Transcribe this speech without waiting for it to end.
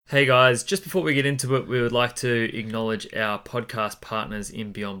Hey guys, just before we get into it, we would like to acknowledge our podcast partners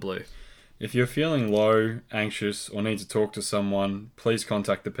in Beyond Blue. If you're feeling low, anxious, or need to talk to someone, please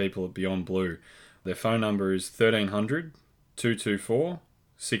contact the people at Beyond Blue. Their phone number is 1300 224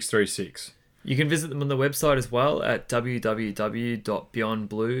 636. You can visit them on the website as well at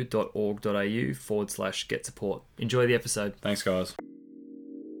www.beyondblue.org.au/get support. Enjoy the episode. Thanks, guys.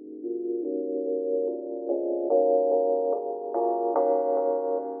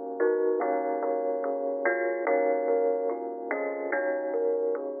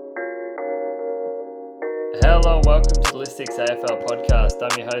 Hello and welcome to the List 6 AFL podcast.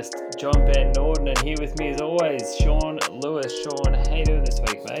 I'm your host, John Van Norden, and here with me as always, Sean Lewis. Sean, how you doing this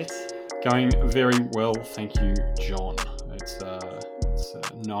week, mate? Going very well, thank you, John. It's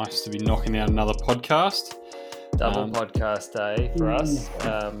nice to be knocking out another podcast. Double podcast day for us.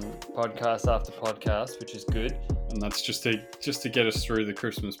 Podcast after podcast, which is good. And that's just to get us through the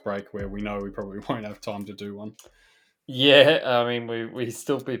Christmas break where we know we probably won't have time to do one. Yeah, I mean, we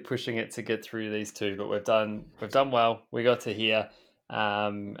still be pushing it to get through these two, but we've done well. We got to here,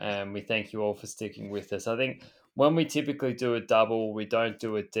 and we thank you all for sticking with us. I think when we typically do a double, we don't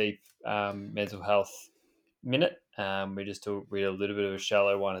do a deep mental health minute. We just do a little bit of a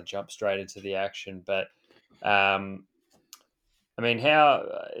shallow one and jump straight into the action. But I mean,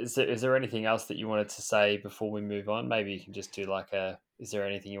 how is there anything else that you wanted to say before we move on? Maybe you can just do is there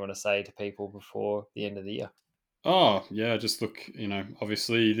anything you want to say to people before the end of the year? Oh yeah, just look.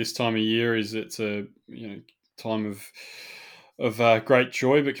 Obviously this time of year it's a time of great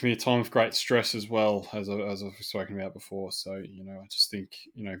joy, but can be a time of great stress as well, as I've spoken about before. So I just think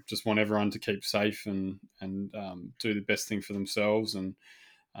just want everyone to keep safe and do the best thing for themselves, and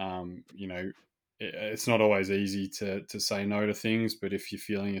it's not always easy to say no to things, but if you're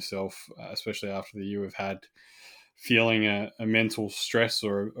feeling yourself, especially after the year we've had, feeling a mental stress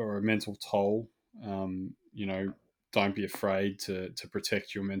or a mental toll, don't be afraid to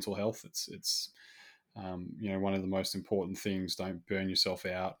protect your mental health. It's one of the most important things. Don't burn yourself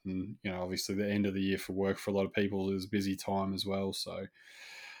out. And obviously the end of the year for work for a lot of people is a busy time as well. So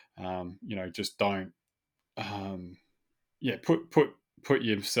just don't put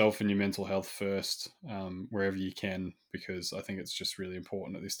yourself and your mental health first, wherever you can, because I think it's just really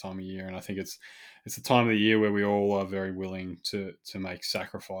important at this time of year. And I think it's the time of the year where we all are very willing to make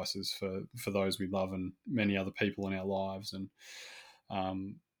sacrifices for those we love and many other people in our lives. And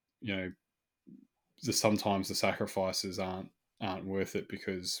um, you know sometimes the sacrifices aren't worth it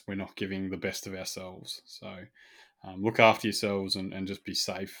because we're not giving the best of ourselves. So look after yourselves and just be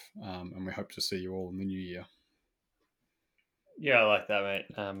safe. And we hope to see you all in the new year. Yeah, I like that, mate.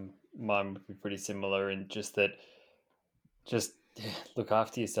 Mine would be pretty similar in just that, look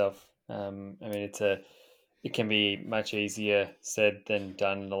after yourself. I mean, it can be much easier said than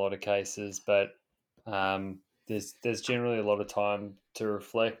done in a lot of cases, but there's generally a lot of time to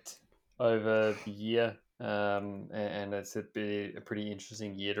reflect over the year, and it's be a pretty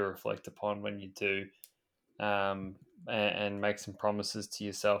interesting year to reflect upon when you do, and make some promises to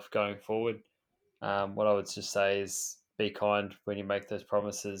yourself going forward. What I would just say is be kind when you make those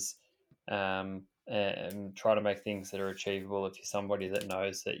promises, and try to make things that are achievable. If you're somebody that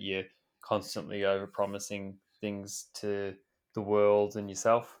knows that you're constantly over promising things to the world and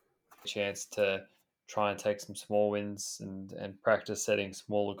yourself, a chance to try and take some small wins and practice setting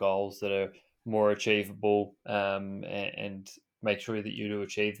smaller goals that are more achievable, and make sure that you do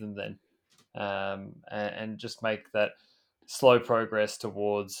achieve them then, and just make that slow progress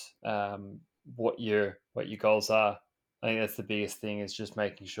towards what your goals are. I think that's the biggest thing, is just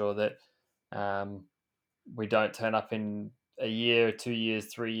making sure that um, we don't turn up in a year, 2 years,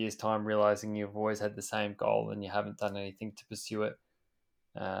 3 years time realizing you've always had the same goal and you haven't done anything to pursue it.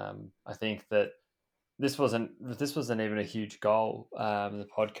 I think that this wasn't even a huge goal, the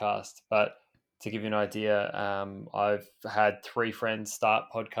podcast, but to give you an idea, I've had 3 friends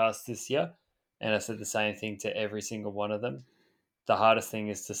start podcasts this year, and I said the same thing to every single one of them. The hardest thing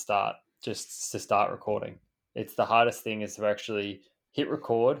is just to start recording. It's the hardest thing is to actually hit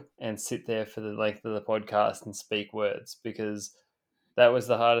record and sit there for the length of the podcast and speak words, because that was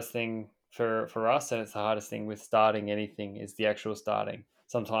the hardest thing for us, and it's the hardest thing with starting anything is the actual starting.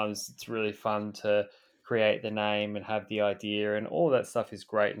 Sometimes it's really fun to create the name and have the idea, and all that stuff is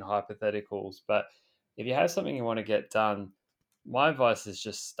great in hypotheticals, but if you have something you want to get done, my advice is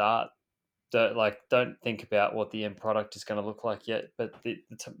just start. Don't think about what the end product is going to look like yet, but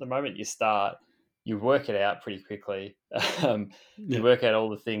the moment you start, you work it out pretty quickly. You Yeah. work out all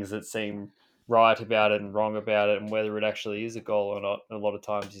the things that seem right about it and wrong about it, and whether it actually is a goal or not. And a lot of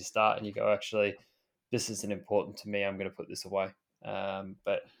times you start and you go, actually, this isn't important to me, I'm going to put this away.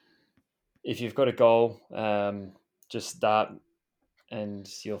 But if you've got a goal, just start, and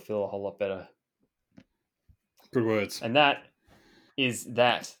you'll feel a whole lot better. Good words. And that is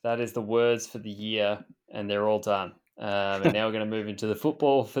the words for the year, and they're all done. And now we're going to move into the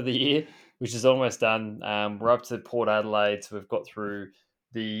football for the year, which is almost done. We're up to Port Adelaide, so we've got through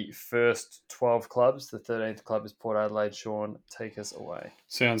the first 12 clubs. The 13th club is Port Adelaide. Sean, take us away.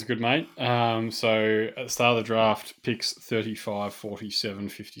 Sounds good, mate. So at the start of the draft, picks 35, 47,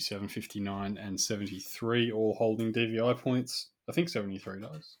 57, 59, and 73, all holding DVI points. I think 73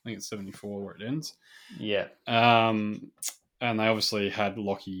 does. I think it's 74 where it ends. Yeah. Um, and they obviously had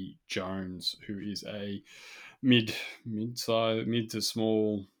Lockie Jones, who is a mid to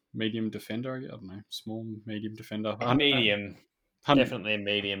small, medium defender. I don't know, small, medium defender. Medium. Definitely a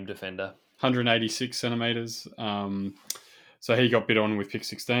medium defender. 186 centimeters. So he got bid on with pick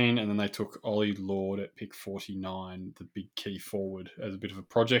 16, and then they took Ollie Lord at pick 49, the big key forward, as a bit of a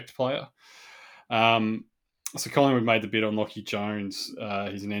project player. So Collingwood made the bid on Lockie Jones.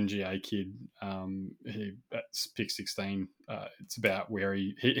 He's an NGA kid. That's pick 16. It's about where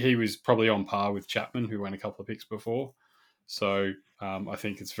he was probably on par with Chapman, who went a couple of picks before. So I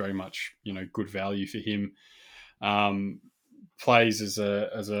think it's very much good value for him. Plays as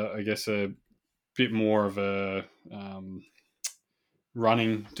a I guess a bit more of a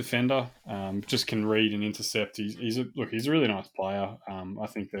running defender. Just can read and intercept. He's a really nice player. I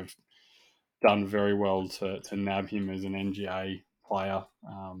think they've done very well to nab him as an NGA player.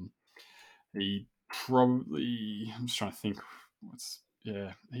 He probably, I'm just trying to think. It's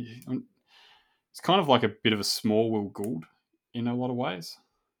kind of like a bit of a small Will Gould in a lot of ways.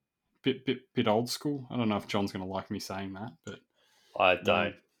 Bit old school. I don't know if John's going to like me saying that, but I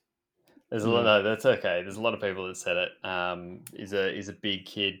don't. There's a lot. yeah, No, that's okay. There's a lot of people that said it. He's a big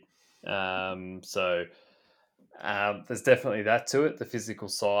kid. So there's definitely that to it. The physical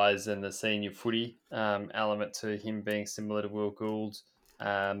size and the senior footy element to him being similar to Will Gould.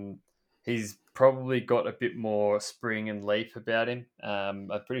 Um, he's probably got a bit more spring and leap about him.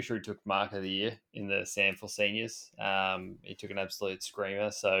 I'm pretty sure he took Mark of the Year in the Sample Seniors. He took an absolute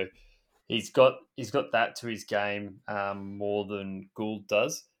screamer. So he's got that to his game more than Gould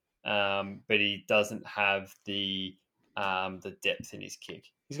does, but he doesn't have the depth in his kick.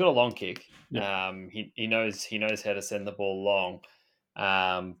 He's got a long kick. yeah, He knows how to send the ball long,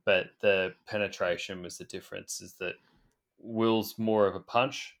 but the penetration was the difference. Is that Will's more of a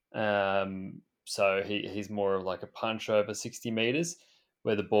punch, so he's more of like a punch over 60 meters,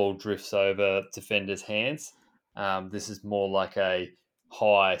 where the ball drifts over defenders' hands. This is more like a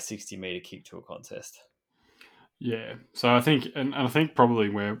high 60-meter kick to a contest. yeah. So I think, and I think probably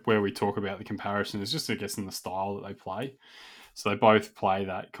where we talk about the comparison is just, I guess, in the style that they play. So they both play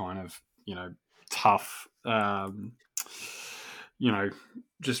that kind of, tough,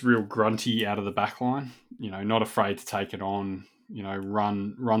 just real grunty out of the back line, not afraid to take it on,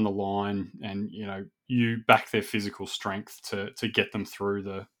 run the line, and, you back their physical strength to get them through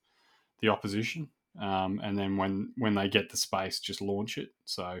the opposition. And then when they get the space, just launch it.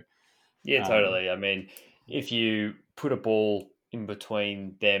 So, Yeah, um, totally. I mean, if you put a ball in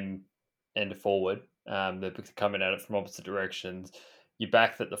between them and a forward, they're coming at it from opposite directions. You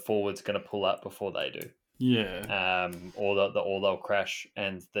back that the forward's going to pull up before they do, yeah, or they'll crash,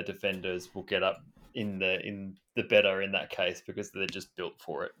 and the defenders will get up in the better in that case because they're just built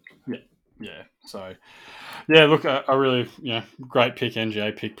for it. yeah, yeah. So, yeah, look, I really, great pick,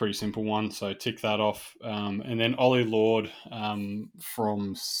 NGA pick, pretty simple one. So tick that off. And then Ollie Lord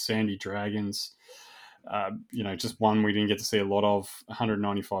from Sandy Dragons. Just one we didn't get to see a lot of.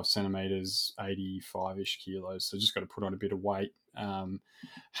 195 centimeters, 85-ish kilos. So just got to put on a bit of weight.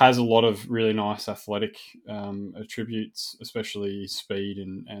 Has a lot of really nice athletic attributes, especially his speed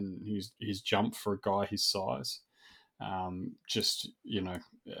and his jump for a guy his size.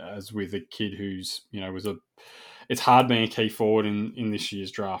 As with a kid who's it's hard being a key forward in this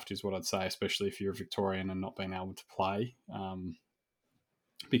year's draft, is what I'd say, especially if you're a Victorian and not being able to play.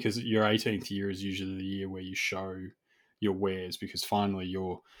 Because your 18th year is usually the year where you show your wares, because finally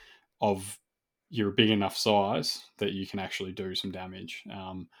you're a big enough size that you can actually do some damage.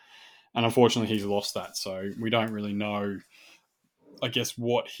 And unfortunately, he's lost that, so we don't really know, I guess,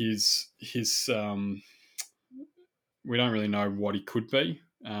 what we don't really know what he could be.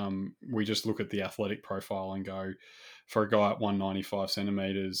 We just look at the athletic profile and go, for a guy at 195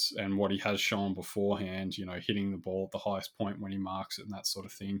 centimeters and what he has shown beforehand, hitting the ball at the highest point when he marks it and that sort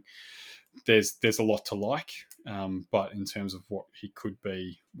of thing, there's a lot to like. But in terms of what he could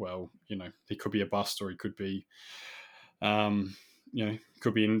be, well, he could be a bust, or he could be,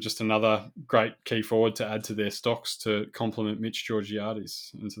 could be in just another great key forward to add to their stocks to complement Mitch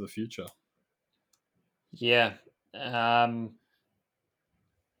Georgiades into the future. Yeah. I mean,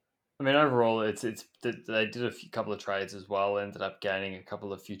 overall, they did couple of trades as well. Ended up gaining a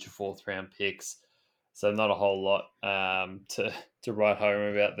couple of future fourth round picks, so not a whole lot to write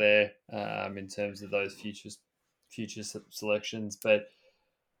home about there in terms of those future selections. But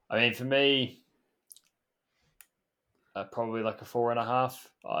I mean, for me, probably like a 4.5.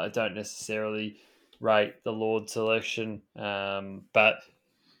 I don't necessarily rate the Lord selection, but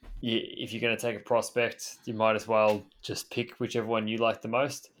if you're going to take a prospect, you might as well just pick whichever one you like the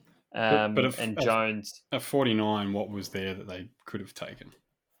most. But And Jones, at 49, what was there that they could have taken?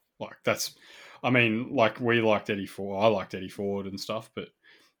 Like that's, I mean, like we liked Eddie Ford, I liked Eddie Ford and stuff, but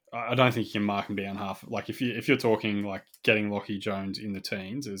I don't think you can mark him down half. Like if you're talking like getting Lockie Jones in the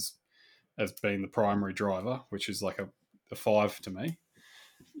teens as being the primary driver, which is like a five to me.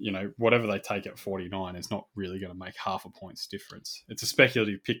 You know, whatever they take at 49 is not really going to make half a point's difference. It's a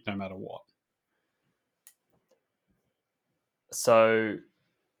speculative pick no matter what. so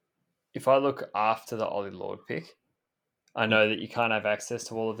if I look after the Ollie Lord pick, I Yeah. know that you can't have access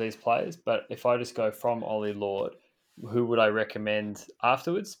to all of these players, but if I just go from Ollie Lord, who would I recommend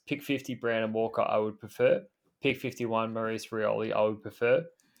afterwards? Pick 50, Brandon Walker, I would prefer. Pick 51, Maurice Rioli, I would prefer.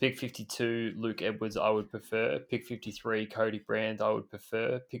 Pick 52, Luke Edwards, I would prefer. Pick 53, Cody Brand, I would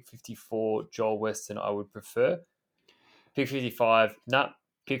prefer. Pick 54, Joel Weston, I would prefer. Pick 55, nah.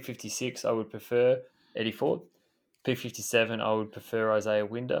 Pick 56, I would prefer Eddie Ford. Pick 57, I would prefer Isaiah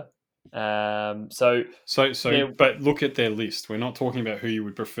Winder. So there, But look at their list. We're not talking about who you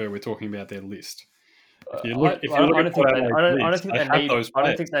would prefer. We're talking about their list. If you look I at don't think Port they. Adelaide's I don't list, think they they have need. those players. I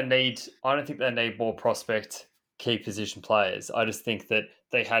don't think they need more prospect key position players. I just think that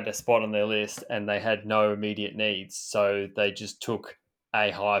they had a spot on their list and they had no immediate needs, so they just took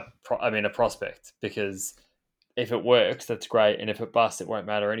a prospect because if it works, that's great, and if it busts, it won't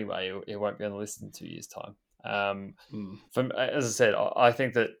matter anyway. It won't be on the list in 2 years' time. Mm. As I said, I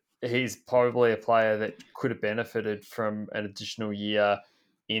think that he's probably a player that could have benefited from an additional year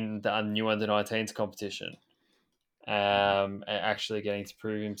in the new under 19s competition, and actually getting to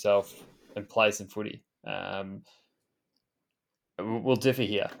prove himself and play some footy. We'll differ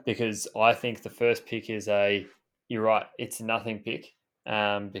here because I think the first pick is you're right, it's a nothing pick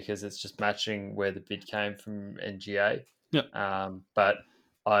because it's just matching where the bid came from NGA. Yeah. But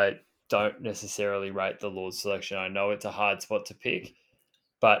I don't necessarily rate the Lord's selection. I know it's a hard spot to pick,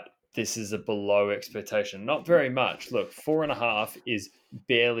 but this is a below expectation. Not very much. Look, 4.5 is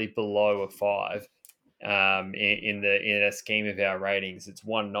barely below a 5 in a scheme of our ratings. It's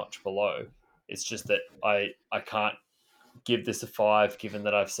one notch below. It's just that I can't give this a 5 given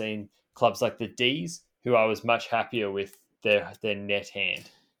that I've seen clubs like the D's who I was much happier with their net hand.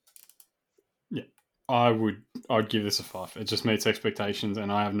 Yeah. I'd give this a five. It just meets expectations,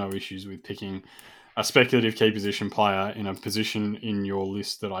 and I have no issues with picking a speculative key position player in a position in your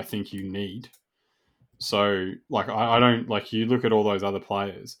list that I think you need. So, like, I don't like you look at all those other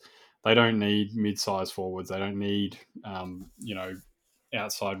players. They don't need mid-sized forwards. They don't need,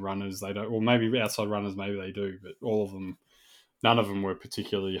 outside runners. They don't. Well, maybe outside runners, maybe they do, but all of them, none of them were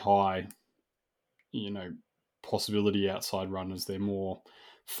particularly high. You know, possibility outside runners. They're more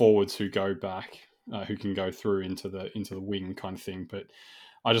forwards who go back, who can go through into the wing kind of thing. But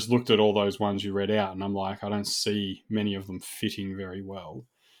I just looked at all those ones you read out, and I'm like, I don't see many of them fitting very well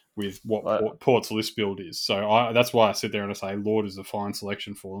with what Like, Port's list build is. So that's why I sit there and I say Lord is a fine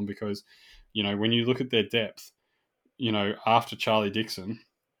selection for them because, when you look at their depth, after Charlie Dixon,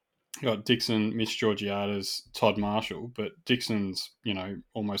 you got Dixon, Mitch Georgiades, Todd Marshall, but Dixon's,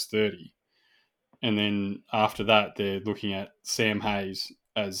 almost 30. And then after that, they're looking at Sam Hayes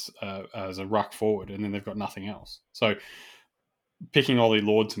as a ruck forward, and then they've got nothing else. So picking Ollie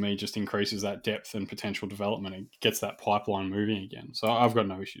Lord to me just increases that depth and potential development and gets that pipeline moving again. So I've got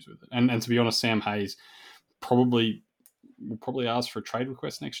no issues with it. And to be honest, Sam Hayes probably will probably ask for a trade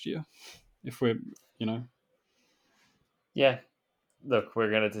request next year if we're yeah, look, we're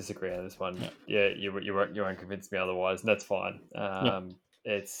going to disagree on this one. yeah Yeah, you won't convince me otherwise, and that's fine. yeah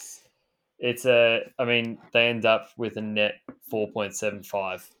It's it's a. I mean, they end up with a net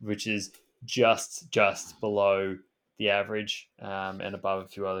 4.75, which is just below the average and above a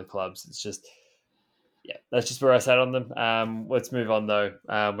few other clubs. It's just yeah, that's just where I sat on them. Let's move on though.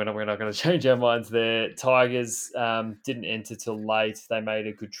 We're not going to change our minds there. Tigers didn't enter till late. They made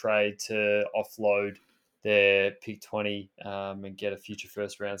a good trade to offload their pick 20 and get a future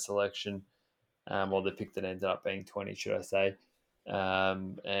first round selection. Or the pick that ended up being 20, should I say,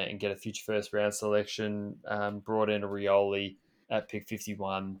 and get a future first round selection. Brought in a Rioli at pick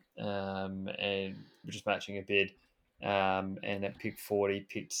 51 and we're just matching a bid. and at pick 40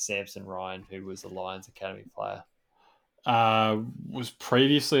 picked Samson Ryan, who was a Lions Academy player. Was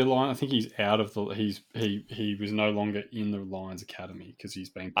previously a Lion. I think he's out of the. He was no longer in the Lions Academy because he's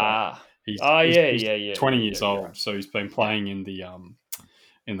been playing. Ah, He's, oh he's yeah, he's yeah, yeah, 20 yeah, yeah. years You're right. old, so he's been Yeah, playing in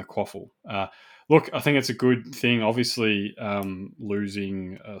the quaffle. Look, I think it's a good thing. Obviously,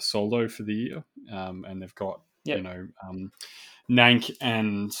 losing Soldo for the year, and they've got yep, Nank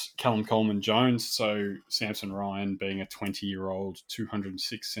and Callum Coleman Jones. So Samson Ryan, being a 20-year-old,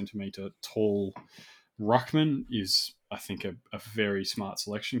 206 centimeter tall ruckman, is I think a very smart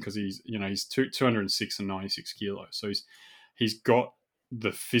selection because he's 206 and 96 kilos. So he's got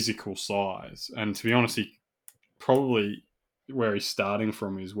the physical size, and to be honest, he probably where he's starting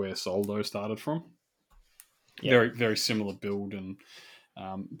from is where Soldo started from. yep, Very very similar build, and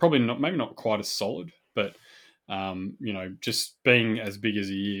probably not maybe not quite as solid, but just being as big as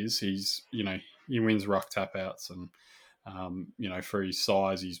he is, he wins ruck tap outs, and for his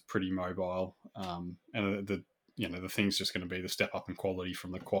size, he's pretty mobile. And the thing's just going to be the step up in quality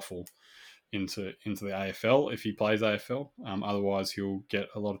from the quaffle into the AFL if he plays AFL. Otherwise, he'll get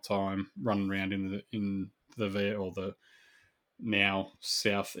a lot of time running around in the V or the now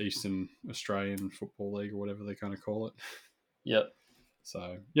Southeastern Australian Football League or whatever they're going to call it. yep.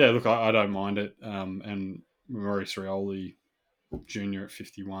 So yeah, look, I don't mind it. And Maurice Rioli Junior at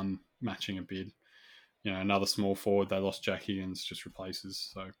 51 matching a bid. Another small forward. They lost Jack Higgins, just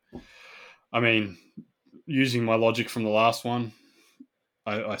replaces. So I mean, using my logic from the last one,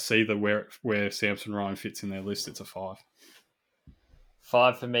 I see that where Samson Ryan fits in their list, it's a 5.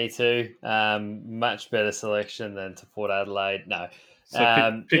 5 for me too. Much better selection than to Port Adelaide. No,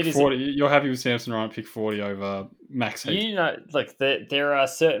 So pick it is a 40. You're happy with Samson Ryan pick 40 over Max Heath? look, there are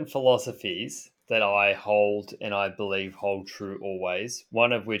certain philosophies that I hold and I believe hold true always.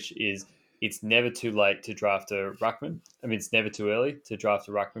 One of which is it's never too late to draft a ruckman. I mean, it's never too early to draft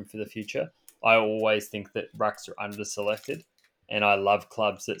a ruckman for the future. I always think that rucks are under selected, and I love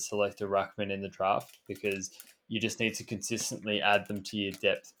clubs that select a ruckman in the draft because you just need to consistently add them to your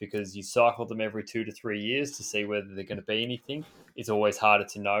depth because you cycle them every 2 to 3 years to see whether they're going to be anything. It's always harder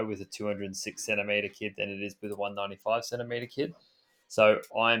to know with a 206 centimeter kid than it is with a 195 centimeter kid. So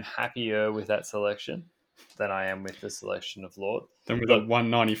I'm happier with that selection than I am with the selection of Lord. Then with a Look,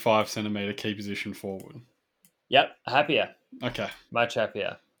 195 centimeter key position forward. yep, happier, Okay. much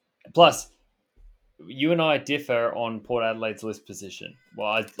happier. Plus, you and I differ on Port Adelaide's list position.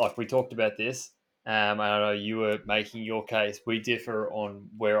 Well, like we talked about this, and I know you were making your case. We differ on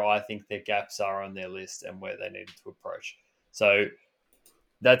where I think their gaps are on their list and where they needed to approach. So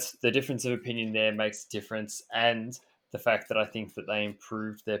that's the difference of opinion there makes a difference, and the fact that I think that they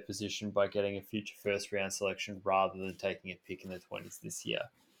improved their position by getting a future first round selection rather than taking a pick in the 20s this year.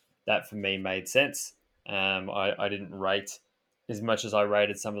 That for me made sense. I didn't rate as much as I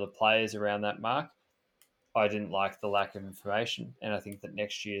rated some of the players around that mark. I didn't like the lack of information, and I think that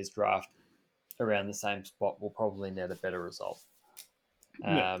next year's draft around the same spot will probably net a better result.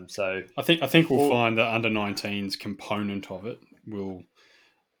 Yeah. So, I think we'll well, find the under 19s component of it will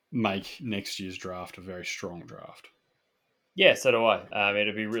make next year's draft a very strong draft. yeah, so do I.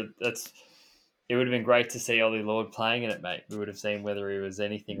 It'd be it would have been great to see Ollie Lord playing in it, mate. We would have seen whether he was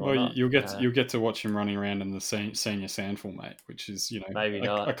anything or Well, not. you'll get to watch him running around in the senior sandful, mate, which is Maybe a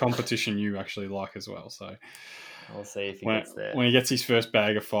not. competition you actually like as well. So We'll see if he when gets there. when he gets his first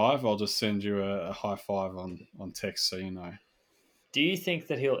bag of 5, I'll just send you a high five on text so you know. Do you think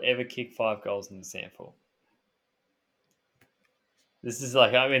that he'll ever kick 5 goals in the sample? This is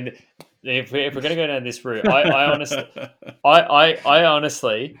like, I mean, if we're going to go down this route, I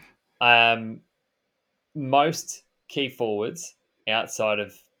honestly, um, most key forwards outside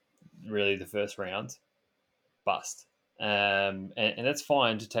of really the first round bust. And that's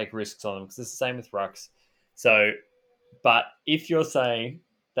fine to take risks on them because it's the same with rucks. So, but if you're saying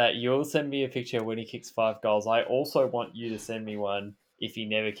that you'll send me a picture when he kicks 5 goals, I also want you to send me one if he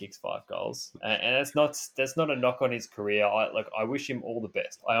never kicks 5 goals. And that's not a knock on his career. I wish him all the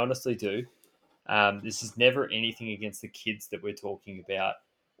best. I honestly do. This is never anything against the kids that we're talking about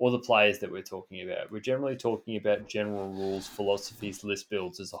or the players that we're talking about. We're generally talking about general rules, philosophies, list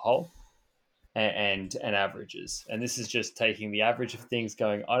builds as a whole and averages. And this is just taking the average of things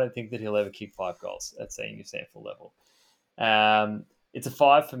going, I don't think that he'll ever kick 5 goals at senior sample level. It's a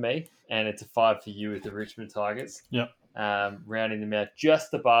 5 for me, and it's a 5 for you with the Richmond Tigers. Yep. Rounding them out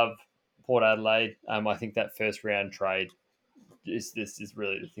just above Port Adelaide. I think that first round trade is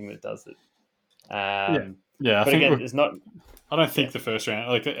really the thing that does it. Yeah. Yeah. I But think again, look, there's not. I don't Yeah, think the first round,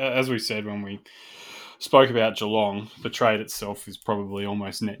 like as we said when we spoke about Geelong, the trade itself is probably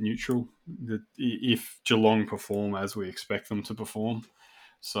almost net neutral. If Geelong perform as we expect them to perform,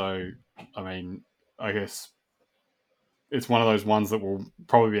 so I mean, I guess it's one of those ones that will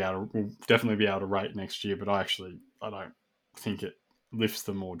definitely be able to rate next year. But I don't think it lifts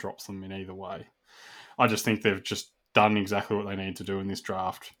them or drops them in either way. I just think they've just done exactly what they need to do in this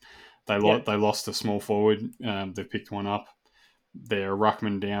draft. Yep, They lost a small forward. They've picked one up. They're a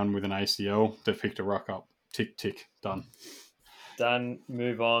ruckman down with an ACL. They've picked a ruck up. Tick tick done. done.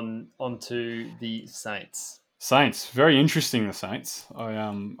 Move on to the Saints. Saints, very interesting. The Saints.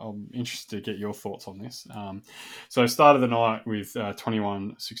 I'm interested to get your thoughts on this. So started the night with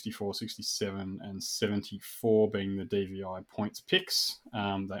 21, 64, 67, and 74 being the DVI points picks. They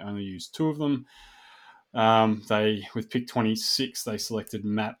only used two of them. They with pick 26, they selected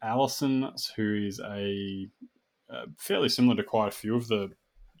Matt Allison, who is fairly similar to quite a few of the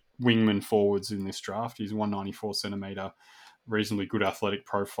wingman forwards in this draft. He's 194 centimeter, reasonably good athletic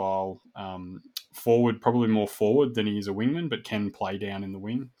profile. Forward, probably more forward than he is a wingman, but can play down in the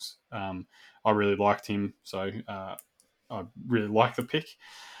wings. I really liked him, so I really like the pick.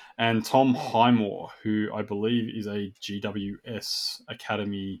 And Tom Highmore, who I believe is a GWS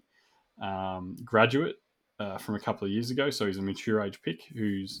Academy graduate from a couple of years ago. So he's a mature age pick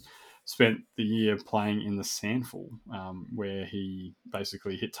who's spent the year playing in the Sandful, where he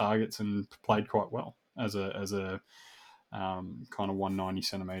basically hit targets and played quite well as a kind of 190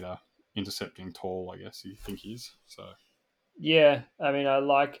 centimeter intercepting tall, I guess you think he is. So Yeah, I mean, I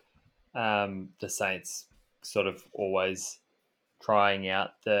like the Saints sort of always trying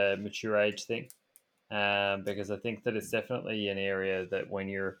out the mature age thing, because I think that it's definitely an area that when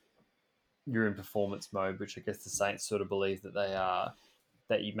you're in performance mode, which I guess the Saints sort of believe that they are,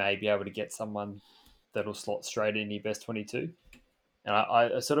 that you may be able to get someone that'll slot straight in your best 22. And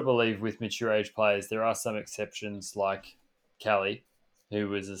I sort of believe with mature age players, there are some exceptions like Kelly, who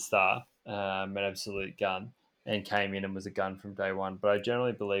was a star, an absolute gun, and came in and was a gun from day one. But I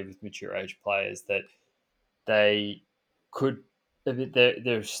generally believe with mature age players that they could,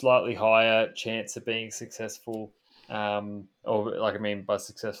 they're slightly higher chance of being successful. Or like I mean by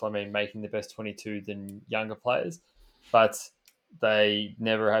successful, I mean making the best 22 than younger players, but they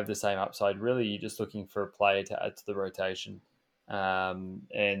never have the same upside. Really, you're just looking for a player to add to the rotation,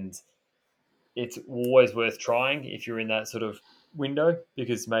 and it's always worth trying if you're in that sort of window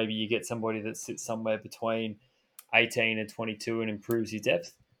because maybe you get somebody that sits somewhere between 18 and 22 and improves your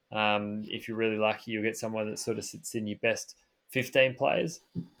depth. If you're really lucky, you'll get someone that sort of sits in your best 15 players,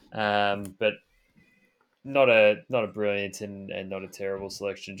 but not a brilliant and not a terrible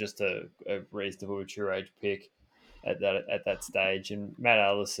selection, just a reasonable mature age pick at that stage. And Matt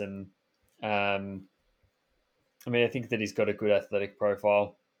Allison, I mean, I think that he's got a good athletic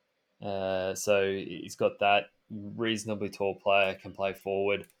profile. So he's got that reasonably tall player, can play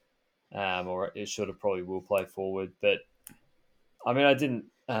forward, or it should have probably will play forward. But I mean, I didn't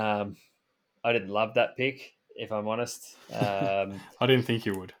love that pick, if I'm honest. I didn't think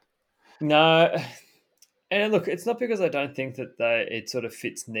you would. No, and look, it's not because I don't think that it sort of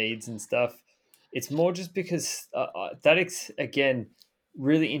fits needs and stuff. It's more just because again,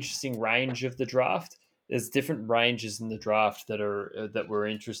 really interesting range of the draft. There's different ranges in the draft that were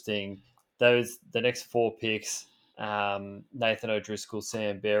interesting. The next four picks: Nathan O'Driscoll,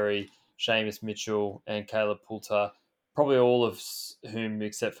 Sam Berry, Seamus Mitchell, and Caleb Poulter. Probably all of whom,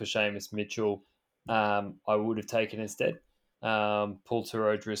 except for Seamus Mitchell, I would have taken instead. Poulter,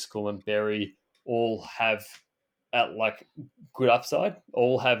 O'Driscoll, and Berry all have like good upside,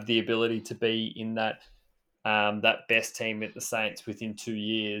 all have the ability to be in that best team at the Saints within 2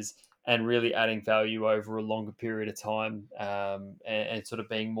 years and really adding value over a longer period of time, and sort of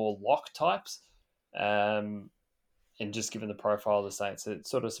being more lock types. Um, and just given the profile of the Saints, it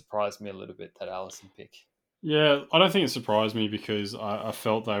sort of surprised me a little bit that Allison pick. Yeah, I don't think it surprised me because I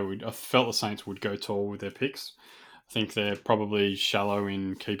felt they would. I felt the Saints would go tall with their picks. I think they're probably shallow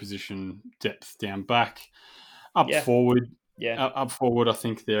in key position depth down back. Up Yeah, forward, yeah, up forward, I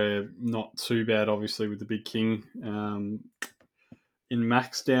think they're not too bad. Obviously, with the big king in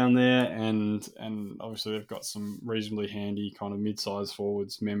Max down there, and obviously they've got some reasonably handy kind of mid-sized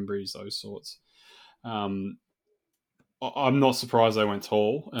forwards, Membries, those sorts. Um, I'm not surprised they went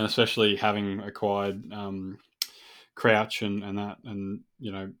tall, and especially having acquired Crouch and that, and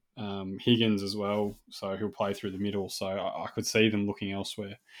Higgins as well. So he'll play through the middle. So I could see them looking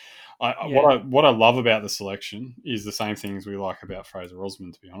elsewhere. yeah, What I love about the selection is the same things we like about Fraser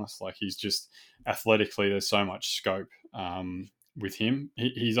Osman. To be honest, like he's just athletically, there's so much scope with him.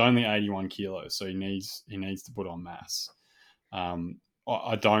 He's only 81 kilos, so he needs to put on mass.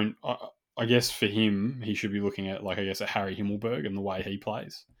 I don't. I guess for him, he should be looking at like I guess at Harry Himmelberg and the way he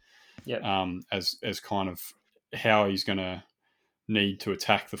plays, Yep. as kind of how he's going to need to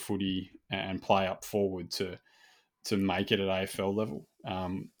attack the footy and play up forward to make it at AFL level.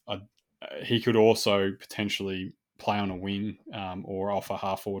 He could also potentially play on a wing or off a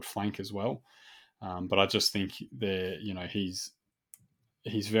half forward flank as well. But I just think he's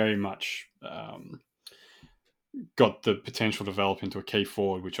very much got the potential to develop into a key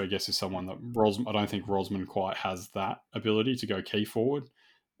forward, which I guess is someone that I don't think Rosman quite has that ability to go key forward.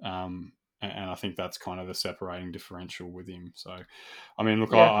 And I think that's kind of the separating differential with him. So, I mean,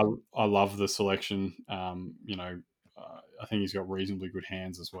 look, Yeah. I love the selection. I think he's got reasonably good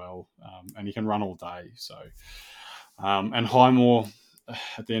hands as well, and he can run all day. So, and Highmore,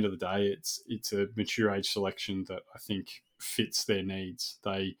 at the end of the day, it's a mature age selection that I think fits their needs.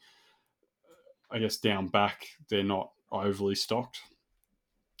 They, I guess, down back, they're not overly stocked.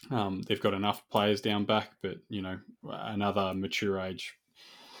 They've got enough players down back, but another mature age,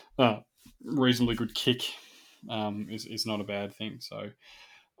 uh, reasonably good kick is not a bad thing. So,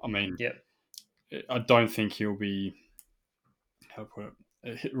 I mean, Yep. I don't think he'll be. How to put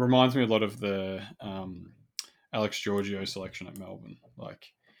it? It reminds me a lot of the Alex Giorgio selection at Melbourne.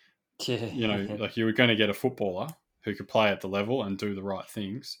 Like, Yeah. like you were going to get a footballer who could play at the level and do the right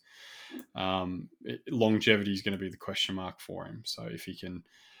things. Longevity is going to be the question mark for him. So if he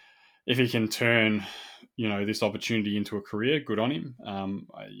can turn, this opportunity into a career, good on him.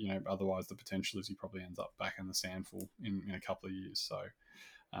 Otherwise the potential is he probably ends up back in the sandful in a couple of years. So,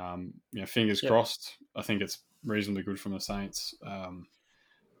 fingers Yep. crossed. I think it's reasonably good from the Saints.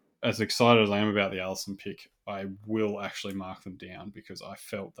 As excited as I am about the Allison pick, I will actually mark them down because I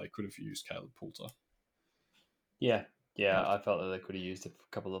felt they could have used Caleb Poulter. Yeah. Yeah. Yeah. I felt that they could have used a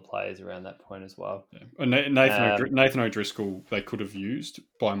couple of players around that point as well. Yeah. Nathan Um, O'Driscoll they could have used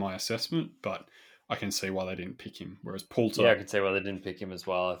by my assessment, but I can see why they didn't pick him. Whereas Poulter, yeah, I could see why they didn't pick him as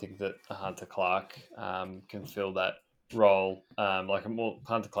well. I think that Hunter Clark can fill that role.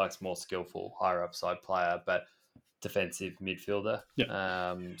 Hunter Clark's more skillful, higher upside player, but defensive midfielder.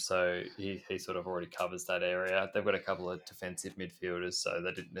 yeah, So he sort of already covers that area. They've got a couple of defensive midfielders, so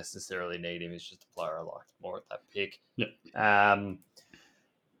they didn't necessarily need him. It's just a player I liked more at that pick. yeah. Um,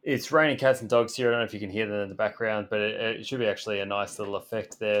 it's raining cats and dogs here. I don't know if you can hear them in the background, but it should be actually a nice little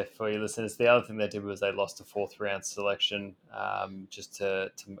effect there for your listeners. The other thing they did was they lost a fourth round selection just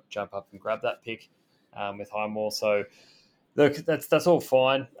to jump up and grab that pick with Highmore. So look, that's all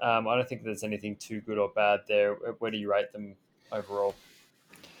fine. I don't think there's anything too good or bad there. Where do you rate them overall?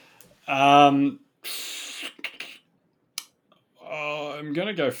 Um, I'm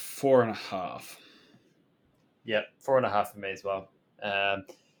gonna go 4.5. Yeah, 4.5 for me as well. Um,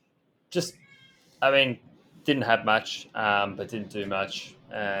 just, I mean, didn't have much, but didn't do much,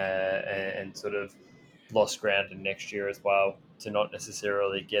 and sort of lost ground in next year as well to not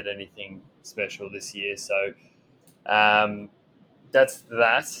necessarily get anything special this year. So um, that's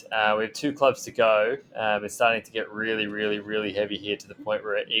that. We have two clubs to go. It's starting to get really, really, really heavy here to the point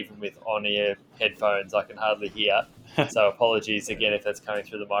where even with on-ear headphones, I can hardly hear. So apologies again if that's coming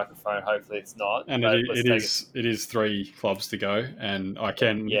through the microphone. Hopefully it's not. And But let's take it. it is three clubs to go, and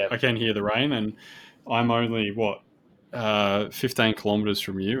Yeah, I can hear the rain, and I'm only 15 kilometers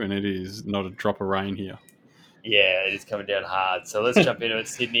from you, and it is not a drop of rain here. yeah, it is coming down hard. So let's jump into it,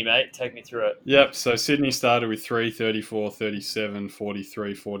 Sydney, mate. Take me through it. Yep. So Sydney started with 3, 34, 37,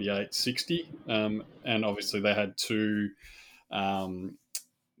 43, 48, 60, and obviously they had um,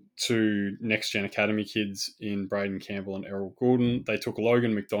 two next gen academy kids in Braden Campbell and Errol Gordon. They took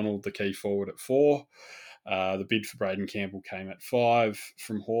Logan McDonald, the key forward, at 4. The bid for Braden Campbell came at 5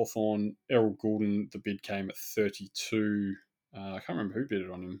 from Hawthorn. Errol Gordon, the bid came at 32. I can't remember who bid it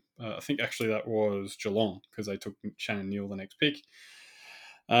on him. I think actually that was Geelong because they took Shannon Neal the next pick.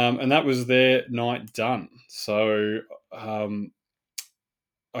 And that was their night done. So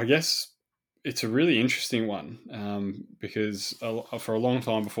I guess it's a really interesting one because for a long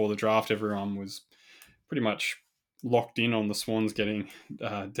time before the draft, everyone was pretty much locked in on the Swans getting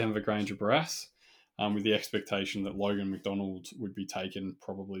Denver Granger Barras, with the expectation that Logan McDonald would be taken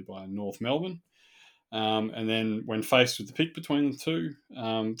probably by North Melbourne. And then when faced with the pick between the two,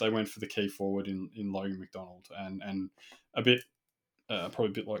 they went for the key forward in Logan McDonald. And a bit, probably a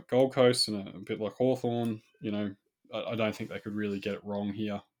bit like Gold Coast and a bit like Hawthorn. I don't think they could really get it wrong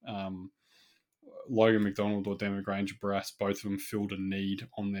here. Logan McDonald or Denver Granger Barras, both of them filled a need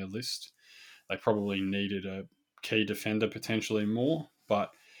on their list. They probably needed a key defender potentially more,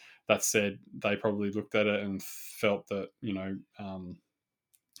 but that said, they probably looked at it and felt that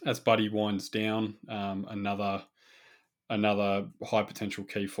as Buddy winds down, another another high potential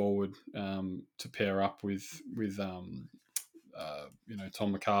key forward to pair up with Tom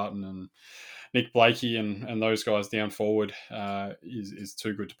McCartan and Nick Blakey and those guys down forward is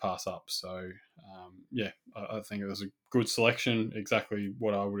too good to pass up. So yeah, I think it was a good selection. Exactly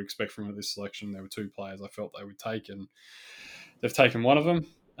what I would expect from this selection. There were two players I felt they would take, and they've taken one of them.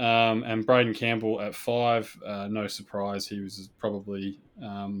 And Braden Campbell at 5, no surprise, he was probably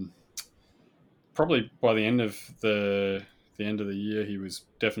by the end of the year, he was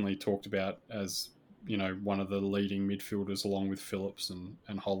definitely talked about as one of the leading midfielders along with Phillips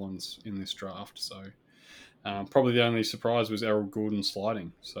and Hollins in this draft. So probably the only surprise was Errol Goulden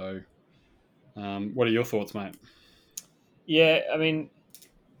sliding. So what are your thoughts, mate? Yeah, I mean,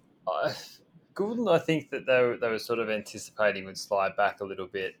 I, Goulden, I think that they were sort of anticipating would slide back a little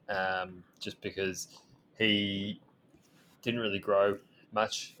bit, just because he didn't really grow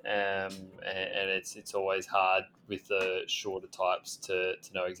much, and it's always hard with the shorter types to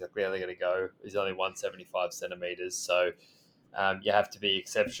know exactly how they're going to go. He's only 175 centimeters, so you have to be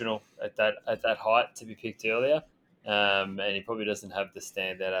exceptional at that height to be picked earlier. And he probably doesn't have the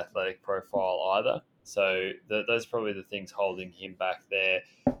standout athletic profile either. So those are probably the things holding him back there.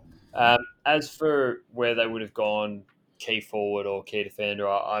 As for where they would have gone, key forward or key defender,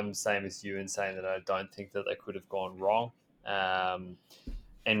 I'm same as you in saying that I don't think that they could have gone wrong. Um,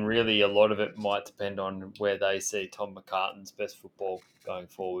 and really, a lot of it might depend on where they see Tom McCartan's best football going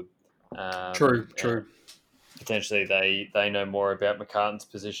forward. True, And true. potentially, they know more about McCartan's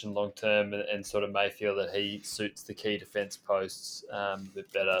position long term, and sort of may feel that he suits the key defence posts a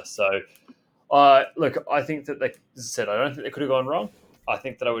bit better. So look, I think that as I said, I don't think they could have gone wrong. I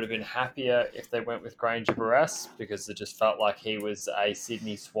think that I would have been happier if they went with Granger Barras because it just felt like he was a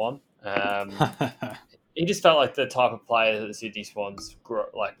Sydney Swan. He just felt like the type of player that the Sydney Swans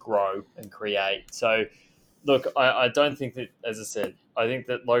grow and create. So look, I don't think that, as I said, I think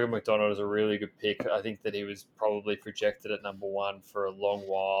that Logan McDonald is a really good pick. I think that he was probably projected at number 1 for a long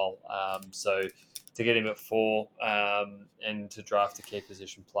while. So to get him at 4 and to draft a key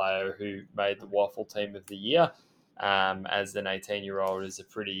position player who made the Waffle Team of the Year as an 18-year-old is a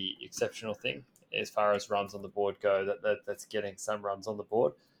pretty exceptional thing as far as runs on the board go. That's getting some runs on the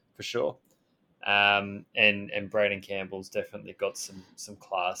board for sure. And Braden Campbell's definitely got some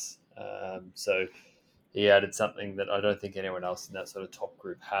class. So he added something that I don't think anyone else in that sort of top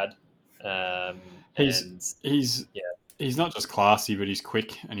group had. he's And he's yeah, he's not just classy, but he's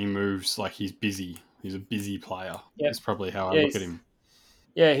quick and he moves like he's busy. He's a busy player. yeah, Is probably how I yeah, look at him.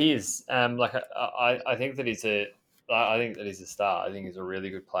 yeah, he is. Like I think that I think that he's a star. I think he's a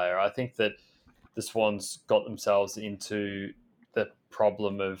really good player. I think that the Swans got themselves into the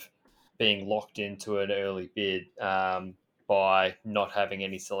problem of being locked into an early bid by not having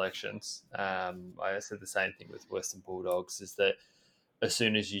any selections. I said the same thing with Western Bulldogs is that as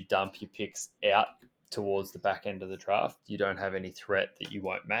soon as you dump your picks out towards the back end of the draft, you don't have any threat that you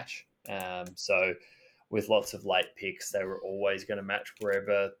won't match. So with lots of late picks, they were always going to match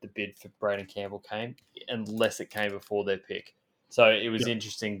wherever the bid for Braden Campbell came, unless it came before their pick. So it was Yep.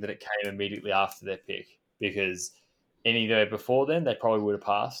 interesting that it came immediately after their pick because anywhere before then, they probably would have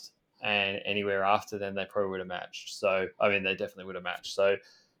passed. And anywhere after then, they probably would have matched. So, I mean, they definitely would have matched. So,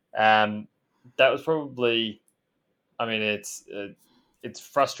 um, that was probably, I mean, it's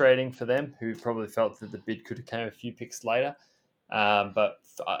frustrating for them who probably felt that the bid could have came a few picks later. But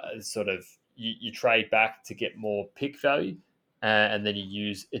sort of you trade back to get more pick value, and then you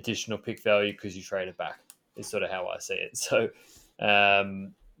use additional pick value because you trade it back. Is sort of how I see it. So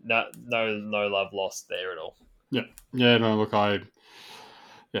no love lost there at all. Yeah, yeah. No, look,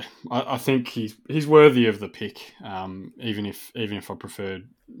 I think he's worthy of the pick. Even if I preferred,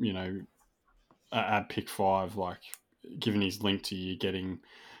 you know, at pick 5, like given his link to you getting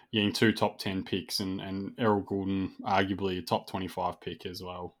two top 10 picks and Errol Goulden arguably a top 25 pick as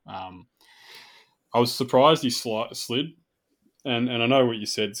well. I was surprised he slid, and I know what you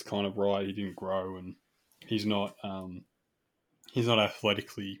said is kind of right. He didn't grow, and he's not he's not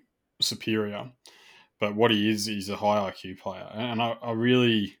athletically superior, but what he is, he's a high IQ player, and I'm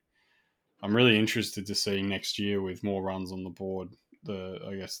really interested to see next year with more runs on the board.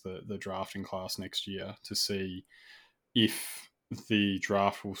 The drafting class next year to see if the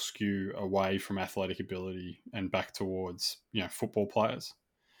draft will skew away from athletic ability and back towards football players.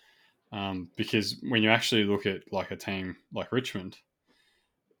 Because when you actually look at like a team like Richmond,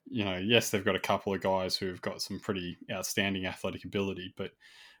 yes, they've got a couple of guys who have got some pretty outstanding athletic ability, but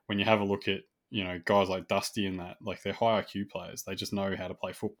when you have a look at guys like Dusty and that, like they're high IQ players. They just know how to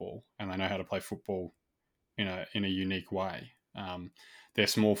play football, and they know how to play football in a unique way. They're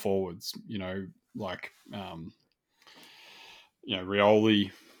small forwards, like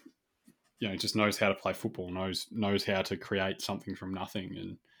Rioli, just knows how to play football, knows how to create something from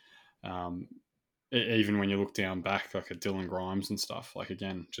nothing, and even when you look down back like at Dylan Grimes and stuff, like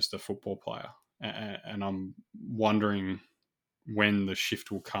again, just a football player, and I'm wondering when the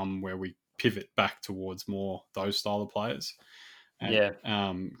shift will come where we pivot back towards more those style of players, and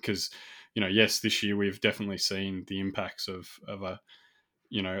Yeah, because yes, this year we've definitely seen the impacts of a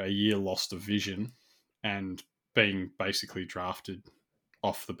year lost of vision and being basically drafted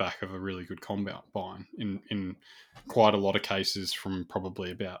off the back of a really good combine in quite a lot of cases from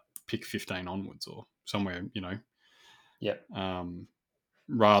probably about pick 15 onwards or somewhere, yeah, um,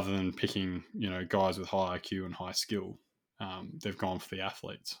 rather than picking, guys with high IQ and high skill. They've gone for the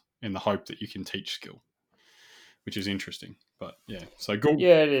athletes in the hope that you can teach skill, which is interesting. But yeah, so good.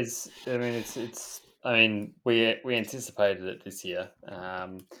 yeah. It is. I mean, it's. I mean, we anticipated it this year,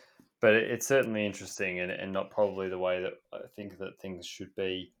 but it's certainly interesting and not probably the way that I think that things should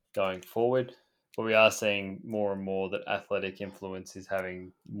be going forward. But we are seeing more and more that athletic influence is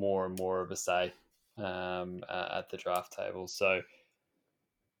having more and more of a say at the draft table. So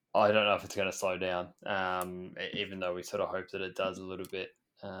I don't know if it's going to slow down, even though we sort of hope that it does a little bit.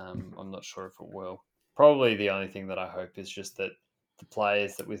 I'm not sure if it will. Probably the only thing that I hope is just that the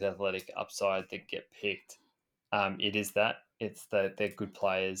players that with athletic upside that get picked, it is that it's that they're good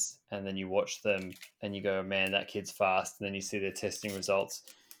players, and then you watch them and you go, man, that kid's fast, and then you see their testing results,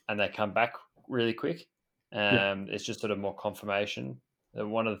 and they come back really quick. Yeah, It's just sort of more confirmation.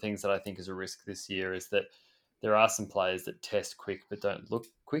 One of the things that I think is a risk this year is that there are some players that test quick but don't look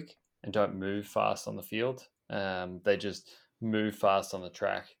quick and don't move fast on the field. They just move fast on the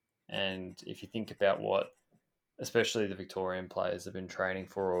track. And if you think about what, especially the Victorian players have been training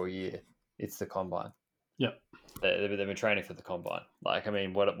for all year, it's the combine. yeah, They've been training for the combine. Like, I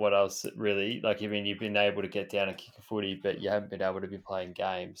mean, what else really? Like, I mean, you've been able to get down and kick a footy, but you haven't been able to be playing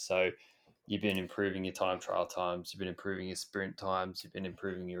games. So you've been improving your time trial times. You've been improving your sprint times. You've been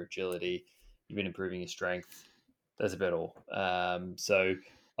improving your agility. You've been improving your strength. That's about all. So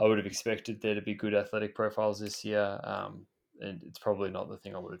I would have expected there to be good athletic profiles this year. And it's probably not the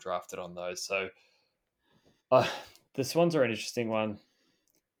thing I would have drafted on those. So uh, the Swans are an interesting one.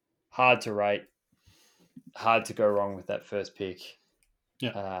 Hard to rate. Hard to go wrong with that first pick.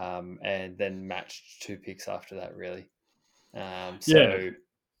 yeah, And then matched two picks after that, really. yeah. So,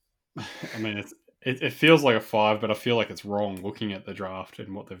 I mean, it feels like a 5, but I feel like it's wrong looking at the draft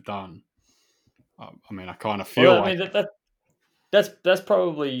and what they've done. I mean, I kind of feel well, I like mean that's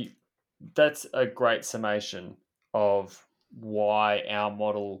probably that's a great summation of why our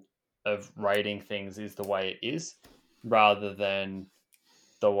model of rating things is the way it is, rather than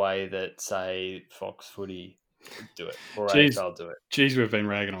the way that say Fox Footy do it or geez, AFL do it. geez, we've been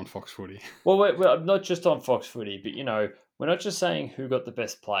ragging on Fox Footy. Well, we're not just on Fox Footy, but we're not just saying who got the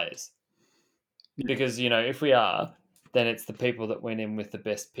best players. Yeah, Because if we are, then it's the people that went in with the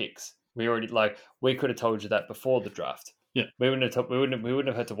best picks. We already we could have told you that before the draft. yeah, We wouldn't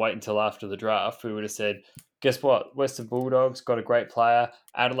have had to wait until after the draft. We would have said, guess what? Western Bulldogs got a great player.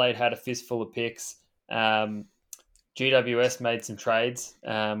 Adelaide had a fistful of picks. GWS made some trades.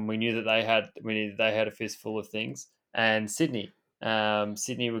 We knew that they had a fistful of things. And Sydney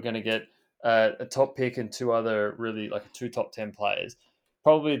were going to get a top pick and two other really like two top 10 players.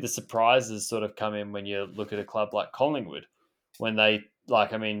 Probably the surprises sort of come in when you look at a club like Collingwood, when they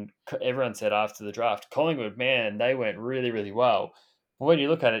like. I mean, everyone said after the draft, Collingwood, man, they went really really well. But when you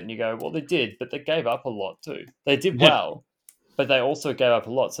look at it and you go, well, they did, but they gave up a lot too. They did yeah, well, but they also gave up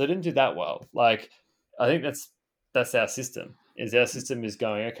a lot, so they didn't do that well. Like, I think that's our system. Is our system is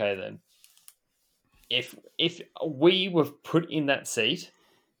going, okay then, if we were put in that seat,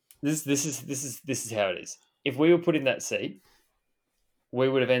 this is how it is. If we were put in that seat, we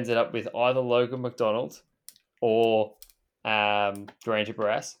would have ended up with either Logan McDonald or Durant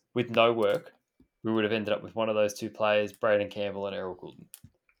Barras with no work. We would have ended up with one of those two players, Braden Campbell and Errol Goulden.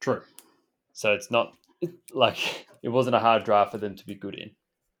 true. So it's not like it wasn't a hard draft for them to be good in.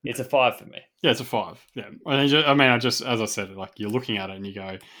 It's a 5 for me. Yeah, it's a 5. Yeah, I just as I said, like you're looking at it and you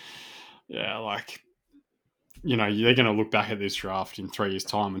go, yeah, like they're going to look back at this draft in 3 years'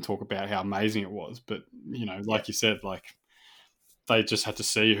 time and talk about how amazing it was. But Yeah. like you said, like they just had to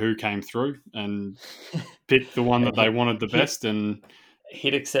see who came through and pick the one that And they wanted the hit best and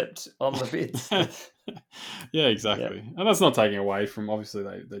hit accept on the bids. yeah, Yeah. exactly. And that's not taking away from obviously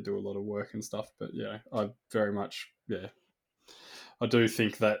they do a lot of work and stuff, but yeah, I very much I do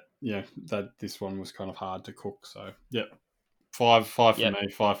think that that this one was kind of hard to cook. So yeah, five for Yep. me,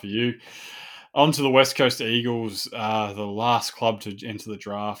 5 for you. On to the West Coast Eagles, the last club to enter the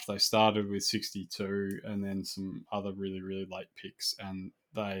draft. They started with 62 and then some other really, really late picks. And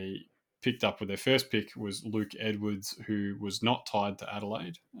they picked up with their first pick was Luke Edwards, who was not tied to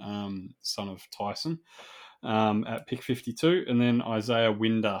Adelaide, son of Tyson, at pick 52. And then Isaiah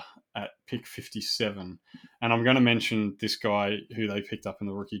Winder at pick 57. And I'm going to mention this guy who they picked up in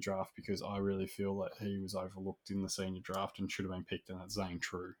the rookie draft because I really feel that he was overlooked in the senior draft and should have been picked, and that's Zane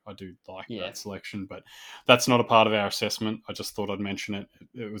True. I do like Yeah, that selection, but that's not a part of our assessment. I just thought I'd mention it.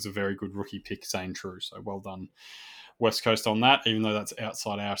 It was a very good rookie pick, Zane True. So well done, West Coast, on that, even though that's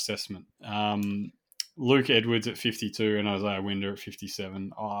outside our assessment. Luke Edwards at 52 and Isaiah Winder at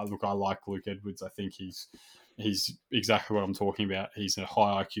 57. Oh, look, I like Luke Edwards. I think he's exactly what I'm talking about. He's a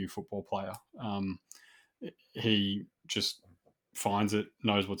high IQ football player. He just finds it,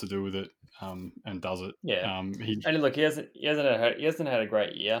 knows what to do with it, and does it. yeah. He And look, he hasn't had a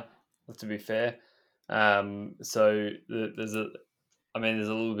great year. To be fair, so there's a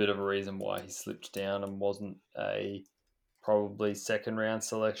little bit of a reason why he slipped down and wasn't a probably second round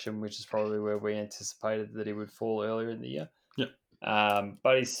selection, which is probably where we anticipated that he would fall earlier in the year. yeah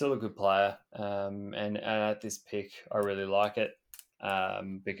But he's still a good player, and at this pick, I really like it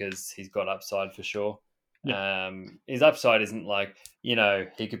because he's got upside for sure. yeah. His upside isn't like he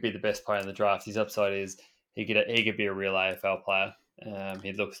could be the best player in the draft. His upside is he could be a real AFL player.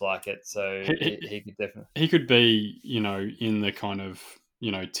 He looks like it, so He, he could definitely. he could be, in the kind of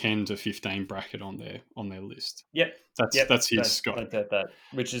 10 to 15 bracket on their list. Yep, yep. That's his Don't scope. doubt that.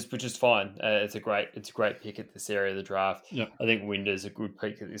 Which is fine. It's a great pick at this area of the draft. Yeah, I think Winder's a good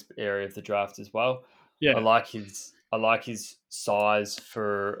pick at this area of the draft as well. I yeah. like his size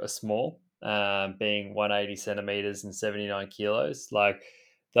for a small, being 180 centimeters and 79 kilos. Like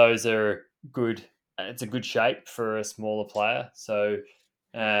those are good. It's a good shape for a smaller player. So,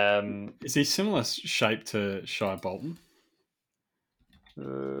 um, Is he similar shape to Shy Bolton?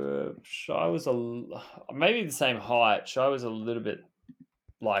 Shy was maybe the same height. Shy was a little bit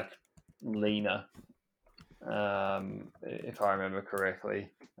like leaner, if I remember correctly.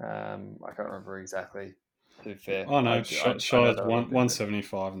 I can't remember exactly. To be fair, Oh I, no, I know Shy's that I looked at it.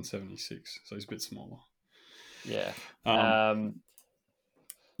 175 and 76, so he's a bit smaller. Yeah, Um, um,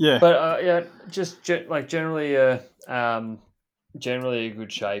 yeah, but yeah, just generally, generally a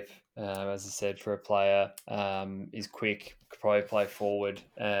good shape. As I said, for a player, he's quick, could probably play forward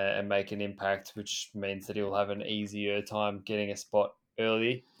and make an impact, which means that he'll have an easier time getting a spot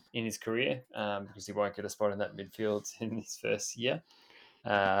early in his career because he won't get a spot in that midfield in his first year.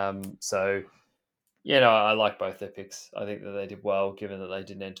 So, I like both their picks. I think that they did well, given that they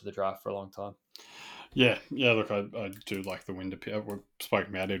didn't enter the draft for a long time. yeah. Look, I do like the Winder pick. We've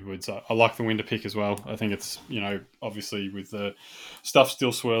spoken about Edwards. I like the Winder pick as well. I think it's obviously with the stuff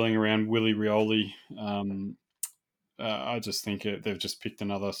still swirling around Willie Rioli. I just think they've just picked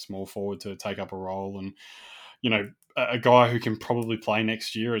another small forward to take up a role, and a guy who can probably play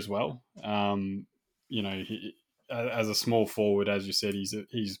next year as well. As a small forward, as you said, he's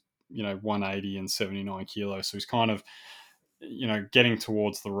 180 and 79 kilos, so he's kind of getting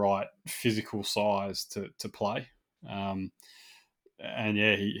towards the right physical size to play. Um, and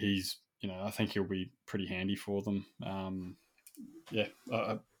yeah, he's I think he'll be pretty handy for them. Yeah,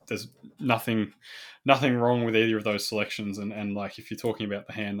 there's nothing wrong with either of those selections. And like if you're talking about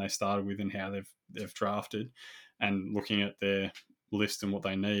the hand they started with and how they've drafted, and looking at their list and what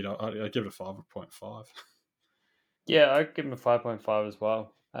they need, I give it a 5.5. Yeah, I'd give him a 5.5 as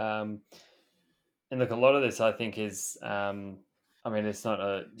well. And look, a lot of this I think is, it's not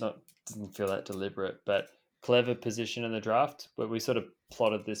doesn't feel that deliberate, but clever position in the draft. But we sort of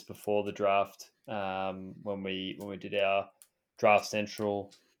plotted this before the draft when we did our draft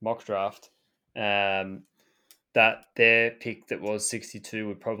central mock draft. Um, that their pick that was 62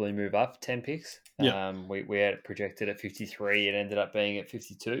 would probably move up 10 picks. Yeah, We had it projected at 53. It ended up being at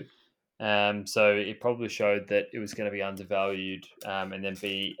 52. So it probably showed that it was going to be undervalued and then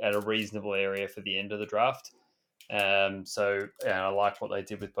be at a reasonable area for the end of the draft. So yeah, I like what they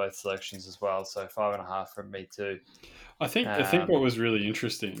did with both selections as well. So 5.5 from me too. I think what Um, was really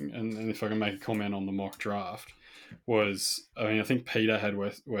interesting, and if I can make a comment on the mock draft, was I think Peter had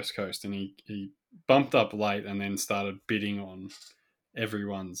West Coast, and he bumped up late and then started bidding on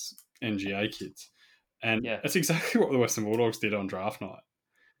everyone's NGA kids, and yeah, that's exactly what the Western Bulldogs did on draft night.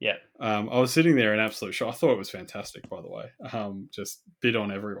 yeah, I was sitting there in absolute shock. I thought it was fantastic, by the way. Just bid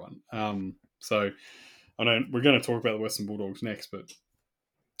on everyone. So I know we're going to talk about the Western Bulldogs next, but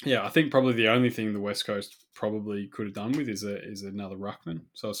yeah, I think probably the only thing the West Coast probably could have done with is another ruckman.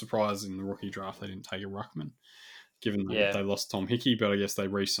 So I was surprised in the rookie draft they didn't take a ruckman. given Yeah. they lost Tom Hickey, but I guess they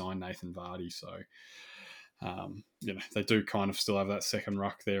re-signed Nathan Vardy, so they do kind of still have that second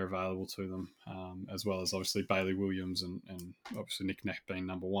ruck there available to them, as well as obviously Bailey Williams and obviously Nick Neck being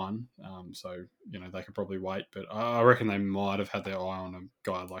number one. So they could probably wait, but I reckon they might have had their eye on a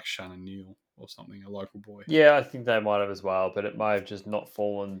guy like Shannon Neal or something, a local boy. Yeah, I think they might have as well, but it might have just not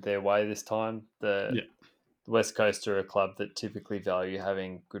fallen their way this time. The Yeah, West Coast are a club that typically value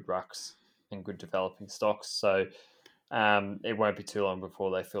having good rucks and good developing stocks, so it won't be too long before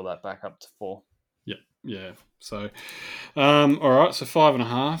they fill that back up to 4. yeah, yeah. So, all right, so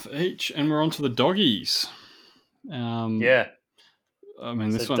 5.5 each, and we're on to the doggies. Yeah. I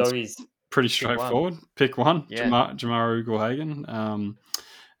mean, So this one's doggies, pretty pick one. straightforward. Pick one, Yeah. Jamara Ugelhagen,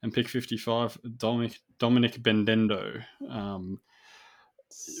 and pick 55, Dominic Bendendo.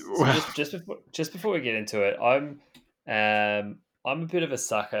 So Well, just before we get into it, I'm a bit of a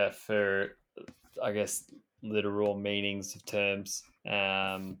sucker for, I guess, literal meanings of terms,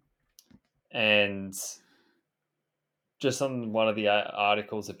 and just on one of the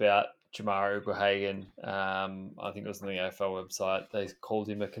articles about Jamari Ugelhagen, I think it was on the AFL website, they called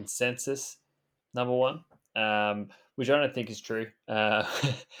him a consensus number one, which I don't think is true.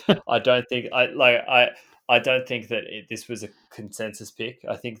 I don't think I don't think that this was a consensus pick.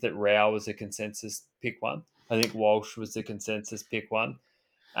 I think that Rao was a consensus pick one. I think Walsh was the consensus pick one.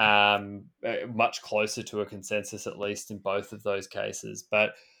 Much closer to a consensus, at least in both of those cases.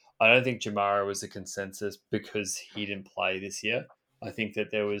 But I don't think Jamara was a consensus because he didn't play this year. I think that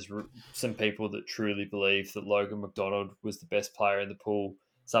there was some people that truly believe that Logan McDonald was the best player in the pool.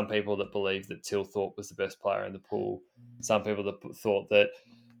 Some people that believe that Tilthorpe was the best player in the pool. Some people that thought that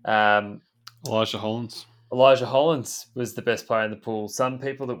um, Elijah Hollins. Elijah Hollins was the best player in the pool. Some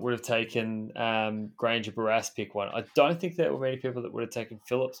people that would have taken Granger Barras pick one. I don't think there were many people that would have taken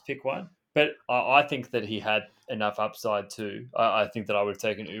Phillips pick one, but I think that he had enough upside too. I think that I would have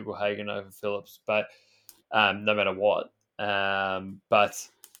taken Ugelhagen over Phillips, but no matter what. But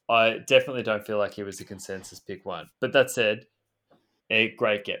I definitely don't feel like he was a consensus pick one. But that said, a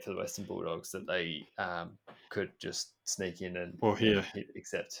great get for the Western Bulldogs that they could just sneak in Well, and here, hit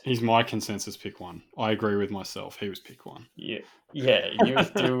accept. he's my consensus pick one. I agree with myself. He was pick one. Yeah, yeah, you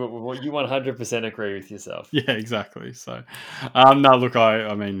do. Well, you 100% agree with yourself. Yeah, exactly. So, no, look,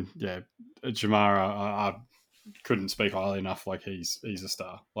 I mean, yeah, Jamara, I couldn't speak highly enough. Like he's a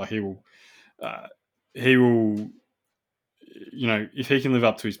star. Like uh, he will, if he can live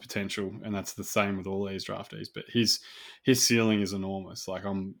up to his potential, and that's the same with all these draftees. But his ceiling is enormous. Like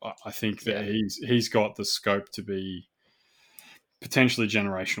I think that Yeah, he's got the scope to be potentially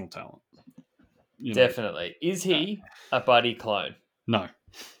generational talent. You know, definitely. Is he a buddy clone? no,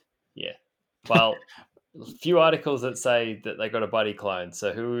 Yeah. Well, a few articles that say that they got a buddy clone.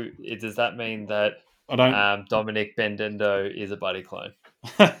 So who does that mean that I don't. Dominic Bendendo is a buddy clone?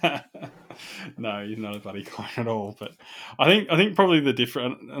 No, he's not a buddy clone at all. But I think probably the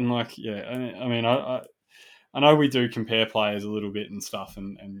different and like yeah, I mean I know we do compare players a little bit and stuff,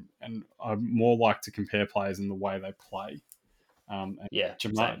 and I more like to compare players in the way they play. And Yeah,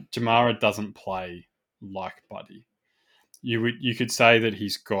 same. Jamara doesn't play like Buddy. You could say that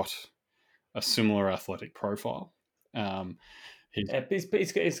he's got a similar athletic profile. Um, he's Yeah,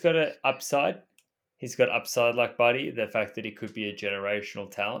 he's got an upside. He's got upside like Buddy. The fact that he could be a generational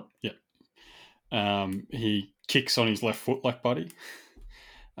talent. yeah. He kicks on his left foot like Buddy.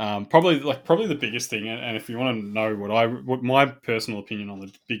 Probably the biggest thing, and if you want to know what my personal opinion on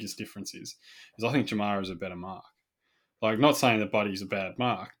the biggest difference is I think Jamara is a better mark. Like, not saying that Buddy's a bad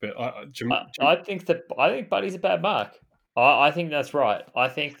mark, but I think Buddy's a bad mark. I think that's right. I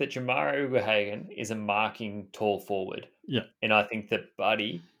think that Jamara Uberhagen is a marking tall forward, yeah. and I think that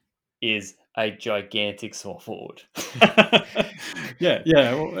Buddy is a gigantic small forward. Yeah,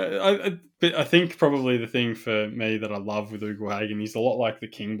 yeah. Well, but I think probably the thing for me that I love with Ugo Hagen, he's a lot like the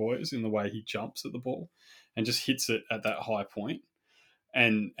King boys in the way he jumps at the ball and just hits it at that high point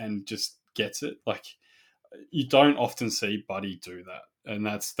and just gets it. Like, you don't often see Buddy do that, and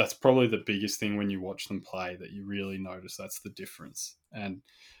that's probably the biggest thing when you watch them play that you really notice. That's the difference. And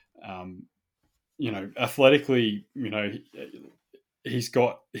um, athletically, he's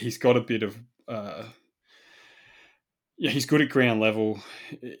got a bit of. Yeah, he's good at ground level.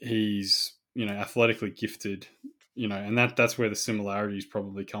 He's athletically gifted. And that's where the similarities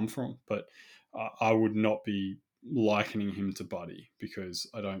probably come from. But I would not be likening him to Buddy because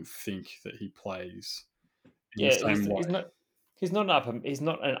I don't think that he plays in the Yeah, same way. he's not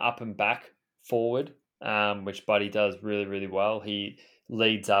an up and back forward, which Buddy does really really well. He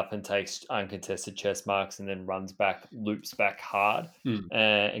leads up and takes uncontested chest marks and then runs back, loops back hard, Mm.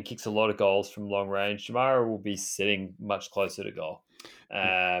 and kicks a lot of goals from long range, Jamara will be sitting much closer to goal,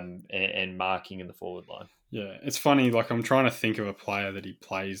 and marking in the forward line. Yeah, it's funny. Like I'm trying to think of a player that he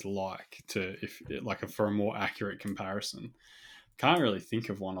plays like to if like for a more accurate comparison. Can't really think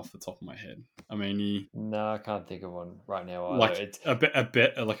of one off the top of my head. I mean, he No, I can't think of one right now either. like It's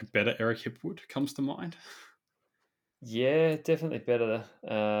like a better Eric Hipwood comes to mind. Yeah, definitely better.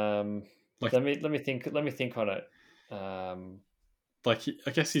 Like Let me think on it.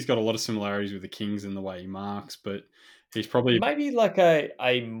 I guess he's got a lot of similarities with the Kings in the way he marks, but he's probably Maybe like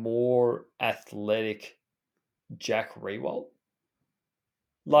a more athletic Jack Rewalt,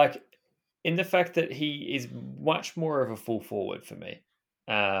 like in the fact that he is much more of a full forward for me.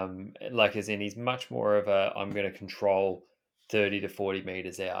 Like as in he's much more of a I'm going to control 30 to 40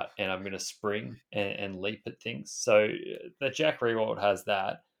 meters out and I'm going to spring and leap at things. So the Jack Rewalt has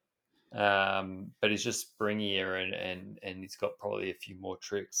that. But he's just springier and he's got probably a few more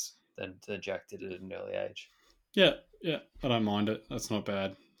tricks than Jack did at an early age. yeah, yeah. I don't mind it. That's not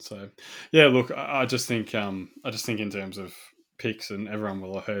bad. So yeah, look, I just think in terms of picks, and everyone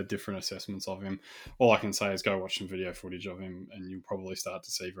will have heard different assessments of him. All I can say is go watch some video footage of him, and you'll probably start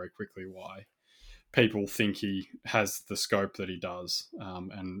to see very quickly why people think he has the scope that he does.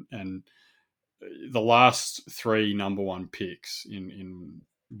 And the last three number one picks in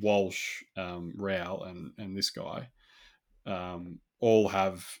Walsh, Rao, and this guy all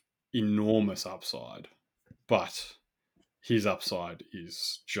have enormous upside, but his upside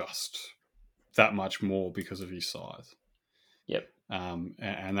is just that much more because of his size. Yep.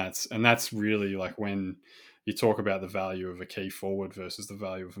 And that's really like when you talk about the value of a key forward versus the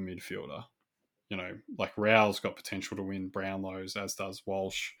value of a midfielder. You know, like Rao's got potential to win Brownlows, as does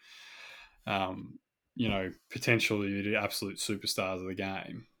Walsh. Um, potentially the absolute superstars of the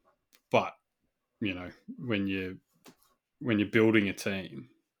game. But you know, when you when you're building a team,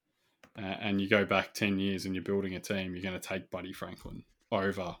 and you go back 10 years and you're building a team, you're going to take Buddy Franklin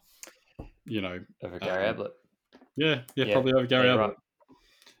over, you know, Over Gary um, Ablett. yeah, Yeah. probably over Yeah, Gary you're Ablett. right.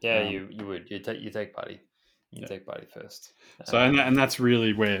 Yeah, Um, you take Buddy. You yeah. take Buddy first. So and that's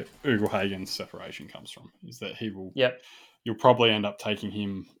really where Ugelhagen's separation comes from, is that Yep. you'll probably end up taking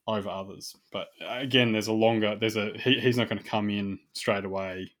him over others. But again, he's not going to come in straight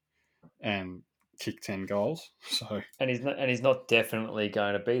away and kick 10 goals. So And he's not definitely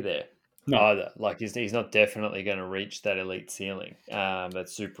going to be there no, either. Like he's not definitely going to reach that elite ceiling, that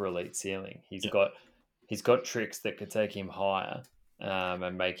super elite ceiling. He's yeah, got he's got tricks that could take him higher,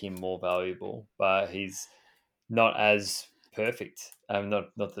 and make him more valuable, but he's not as perfect. Not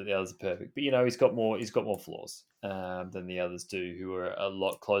that the others are perfect, but he's got more flaws, than the others do, who are a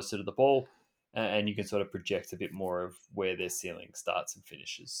lot closer to the ball, and you can sort of project a bit more of where their ceiling starts and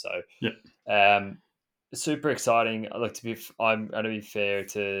finishes. So, yeah, um, super exciting. I'm going to be fair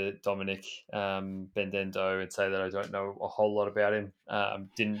to Dominic, Bendendo, and say that I don't know a whole lot about him.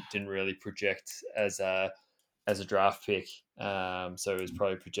 Didn't really project as a draft pick, so he was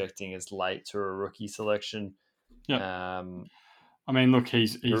probably projecting as late to a rookie selection. yeah. Um, I mean, look,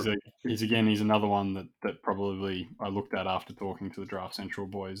 he's another one that probably I looked at after talking to the Draft Central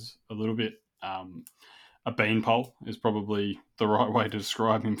boys a little bit. A beanpole is probably the right way to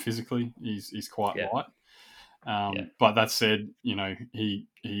describe him physically. He's quite yeah, light. yeah, But that said, he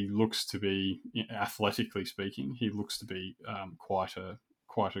looks to be, athletically speaking, he looks to be quite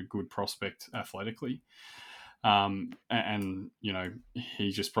a good prospect athletically. And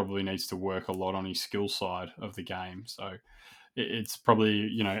he just probably needs to work a lot on his skill side of the game. So it's probably,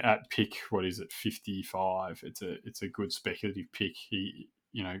 at pick, what is it, 55. It's a good speculative pick. He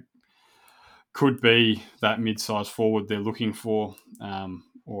could be that mid-sized forward they're looking for,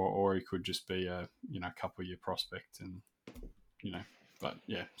 or he could just be a couple year prospect, and you know, but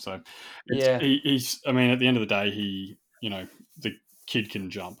yeah. So yeah, he's. I mean, at the end of the day, the kid can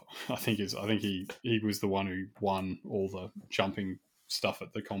jump. I think he was the one who won all the jumping stuff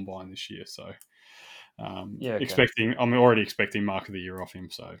at the combine this year. So yeah. Okay. I'm already expecting mark of the year off him.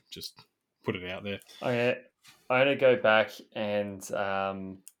 So just put it out there. I'm gonna go back and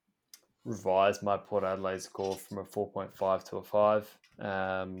revise my Port Adelaide score from a 4.5 to a 5,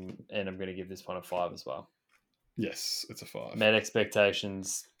 and I'm gonna give this one a 5 as well. Yes, it's a 5. Met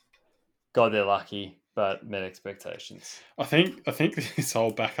expectations. God, they're lucky, but met expectations. I think this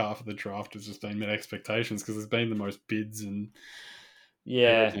whole back half of the draft has just been met expectations because there's been the most bids and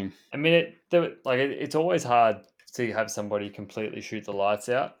Yeah, everything. I mean, it's always hard to have somebody completely shoot the lights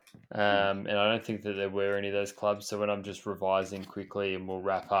out, Mm. and I don't think that there were any of those clubs. So when I'm just revising quickly, and we'll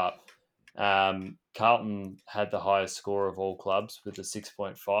wrap up. Carlton had the highest score of all clubs with a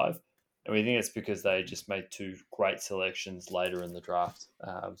 6.5. And we think it's because they just made two great selections later in the draft.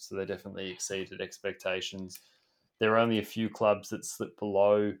 So they definitely exceeded expectations. There are only a few clubs that slipped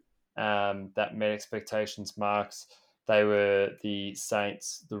below that met expectations marks. They were the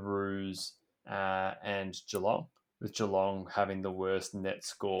Saints, the Roos, and Geelong, with Geelong having the worst net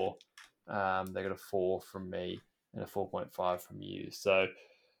score. They got a 4 from me and a 4.5 from you. So,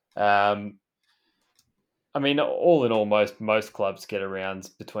 um, I mean, all in all, most clubs get around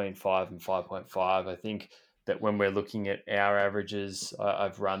between 5 and 5.5. I think that when we're looking at our averages,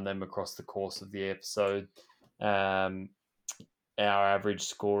 I've run them across the course of the episode. Um, our average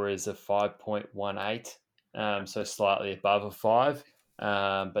score is a 5.18, so slightly above a 5,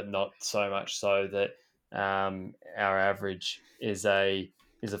 but not so much so that our average is a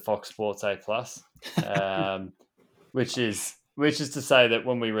Fox Sports A plus, um, which is to say that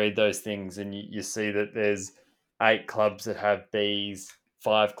when we read those things and you see that there's 8 clubs that have Bs,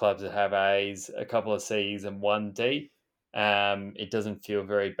 5 clubs that have As, a couple of Cs, and one D. It doesn't feel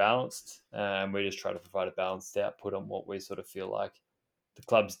very balanced. We just try to provide a balanced output on what we sort of feel like the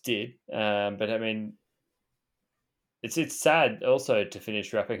clubs did. But I mean, it's sad also to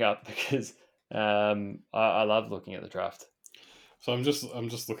finish wrapping up because I love looking at the draft. So I'm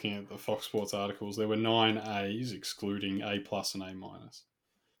just looking at the Fox Sports articles. There were 9 A's, excluding A plus and A minus.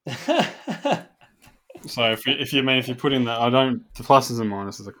 So if you put in the pluses and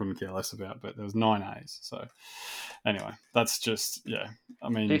minuses I couldn't care less about, but there was 9 A's. So anyway, that's just I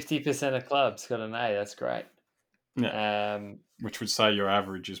mean 50% of clubs got an A. That's great. yeah, Um, which would say your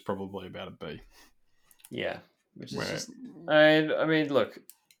average is probably about a B. yeah, which is Where just. I mean, look, it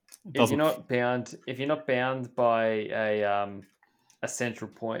if you're doesn't. not bound, if you're not bound by a central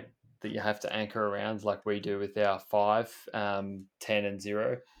point that you have to anchor around like we do with our 5, 10, and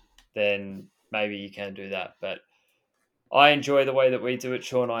 0, then maybe you can do that. But I enjoy the way that we do it,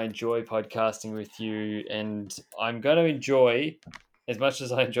 Sean. I enjoy podcasting with you, and I'm going to enjoy, as much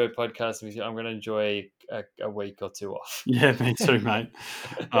as I enjoy podcasting with you, I'm going to enjoy a week or two off. Yeah, me too, mate.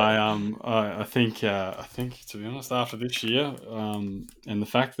 I think to be honest, after this year, and the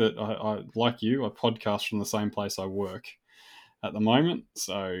fact that I like you, I podcast from the same place I work at the moment,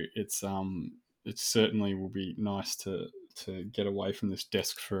 so it certainly will be nice to get away from this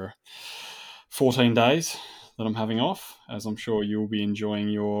desk for 14 days that I'm having off, as I'm sure you'll be enjoying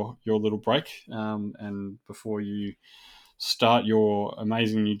your little break, and before you start your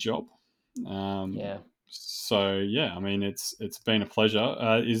amazing new job. Um, Yeah. so yeah, I mean it's been a pleasure.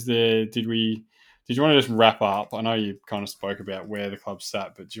 Is there did you want to just wrap up? I know you kind of spoke about where the club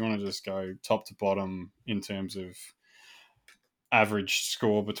sat, but do you want to just go top to bottom in terms of average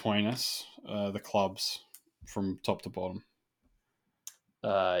score between us, the clubs from top to bottom?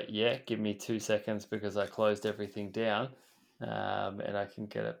 Yeah, give me 2 seconds because I closed everything down, and I can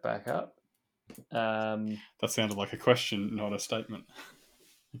get it back up. Um, That sounded like a question, not a statement.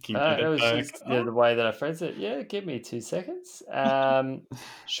 You can get that it was back just the up. way that I phrased it. Yeah, give me 2 seconds.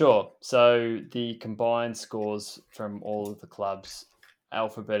 Sure. So the combined scores from all of the clubs,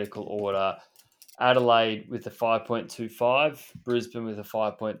 alphabetical order: Adelaide with a 5.25, Brisbane with a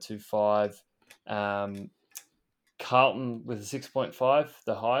 5.25, um, Carlton with a 6.5,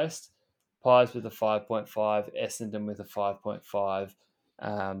 the highest, Pies with a 5.5, Essendon with a 5.5.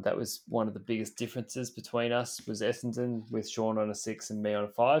 That was one of the biggest differences between us was Essendon with Sean on a 6 and me on a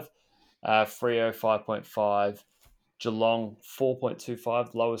 5. Freo 5.5, Geelong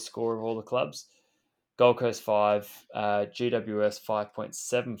 4.25, lowest score of all the clubs. Gold Coast 5, GWS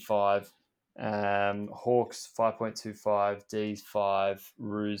 5.75, Hawks 5.25, D's 5,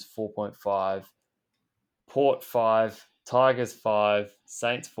 Roos 4.5, Port 5, Tigers 5,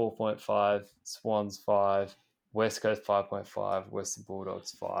 Saints 4.5, Swans 5, West Coast 5.5, Western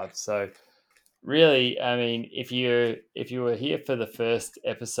Bulldogs 5. So really, I mean, if you were here for the first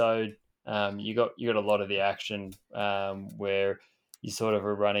episode, you got a lot of the action where you sort of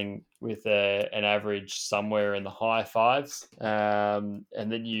are running with an average somewhere in the high fives, and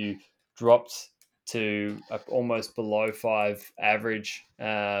then you dropped to almost below 5 average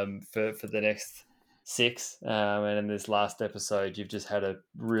for the next 6. And in this last episode, you've just had a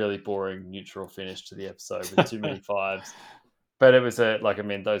really boring neutral finish to the episode with too many fives. But it was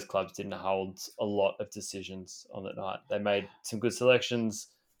those clubs didn't hold a lot of decisions on that night. They made some good selections,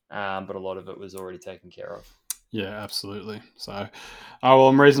 but a lot of it was already taken care of. Yeah, absolutely. So, well,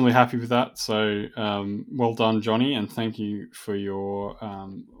 I'm reasonably happy with that. So, well done, Johnny, and thank you for your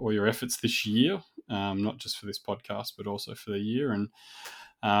all your efforts this year, not just for this podcast, but also for the year. And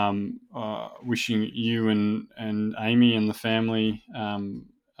wishing you and Amy and the family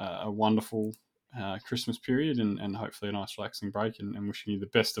a wonderful Christmas period, and hopefully a nice relaxing break, and wishing you the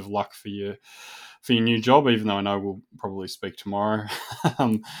best of luck for your new job, even though I know we'll probably speak tomorrow.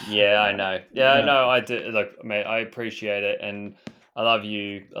 um, Yeah, I know. Yeah, uh, no, I do. Look, mate, I appreciate it, and I love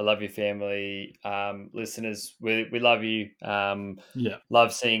you. I love your family, listeners. We love you. yeah,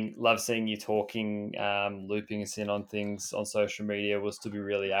 Love seeing you talking, looping us in on things on social media. We'll still be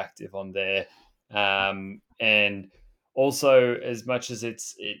really active on there, and also as much as it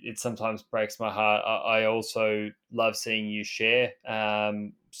sometimes breaks my heart, I also love seeing you share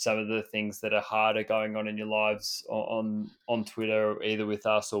some of the things that are harder going on in your lives on Twitter, either with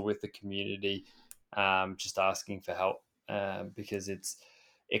us or with the community, just asking for help, because it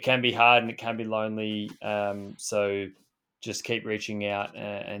can be hard and it can be lonely. So just keep reaching out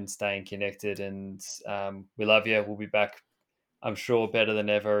and staying connected. And we love you. We'll be back, I'm sure, better than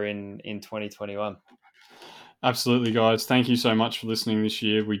ever in 2021. absolutely, guys. Thank you so much for listening this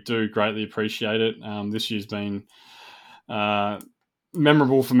year. We do greatly appreciate it. This year's been uh,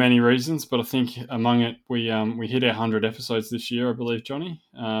 memorable for many reasons, but I think among it, we hit our 100 episodes this year, I believe, Johnny.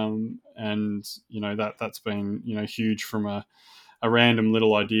 And that's been huge from a random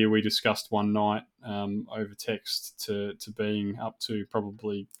little idea we discussed one night over text to being up to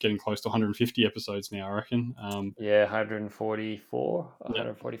probably getting close to 150 episodes now, I reckon. Yeah, 144, Yeah.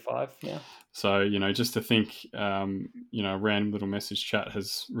 145 now. So, just to think, a random little message chat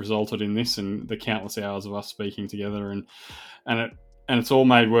has resulted in this, and the countless hours of us speaking together, and it and it's all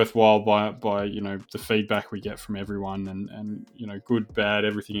made worthwhile by the feedback we get from everyone, and good, bad,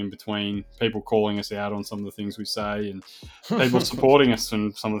 everything in between. People calling us out on some of the things we say, and people supporting us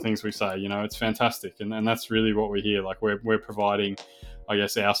in some of the things we say. It's fantastic, and that's really what we're here. Like we're providing, I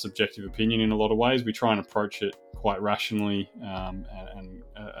guess, our subjective opinion in a lot of ways. We try and approach it quite rationally, and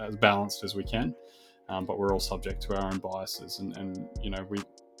as balanced as we can. But we're all subject to our own biases, and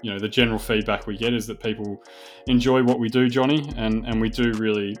the general feedback we get is that people enjoy what we do, Johnny, and we do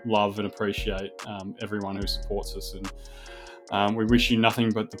really love and appreciate everyone who supports us. And we wish you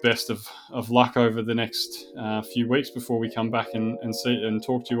nothing but the best of luck over the next few weeks before we come back and see and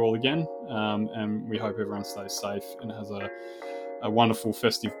talk to you all again. And we hope everyone stays safe and has a wonderful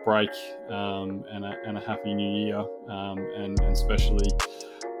festive break, and a happy new year, and especially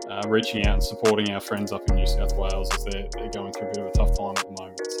reaching out and supporting our friends up in New South Wales as they're going through a bit of a tough time at the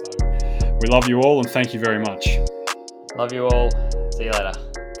moment. So we love you all, and thank you very much. Love you all. See you later.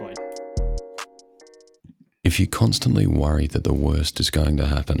 Bye. If you constantly worry that the worst is going to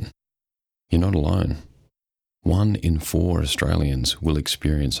happen, you're not alone. 1 in 4 Australians will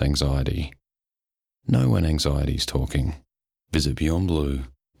experience anxiety. Know when anxiety is talking. Visit Beyond Blue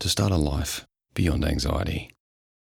to start a life beyond anxiety.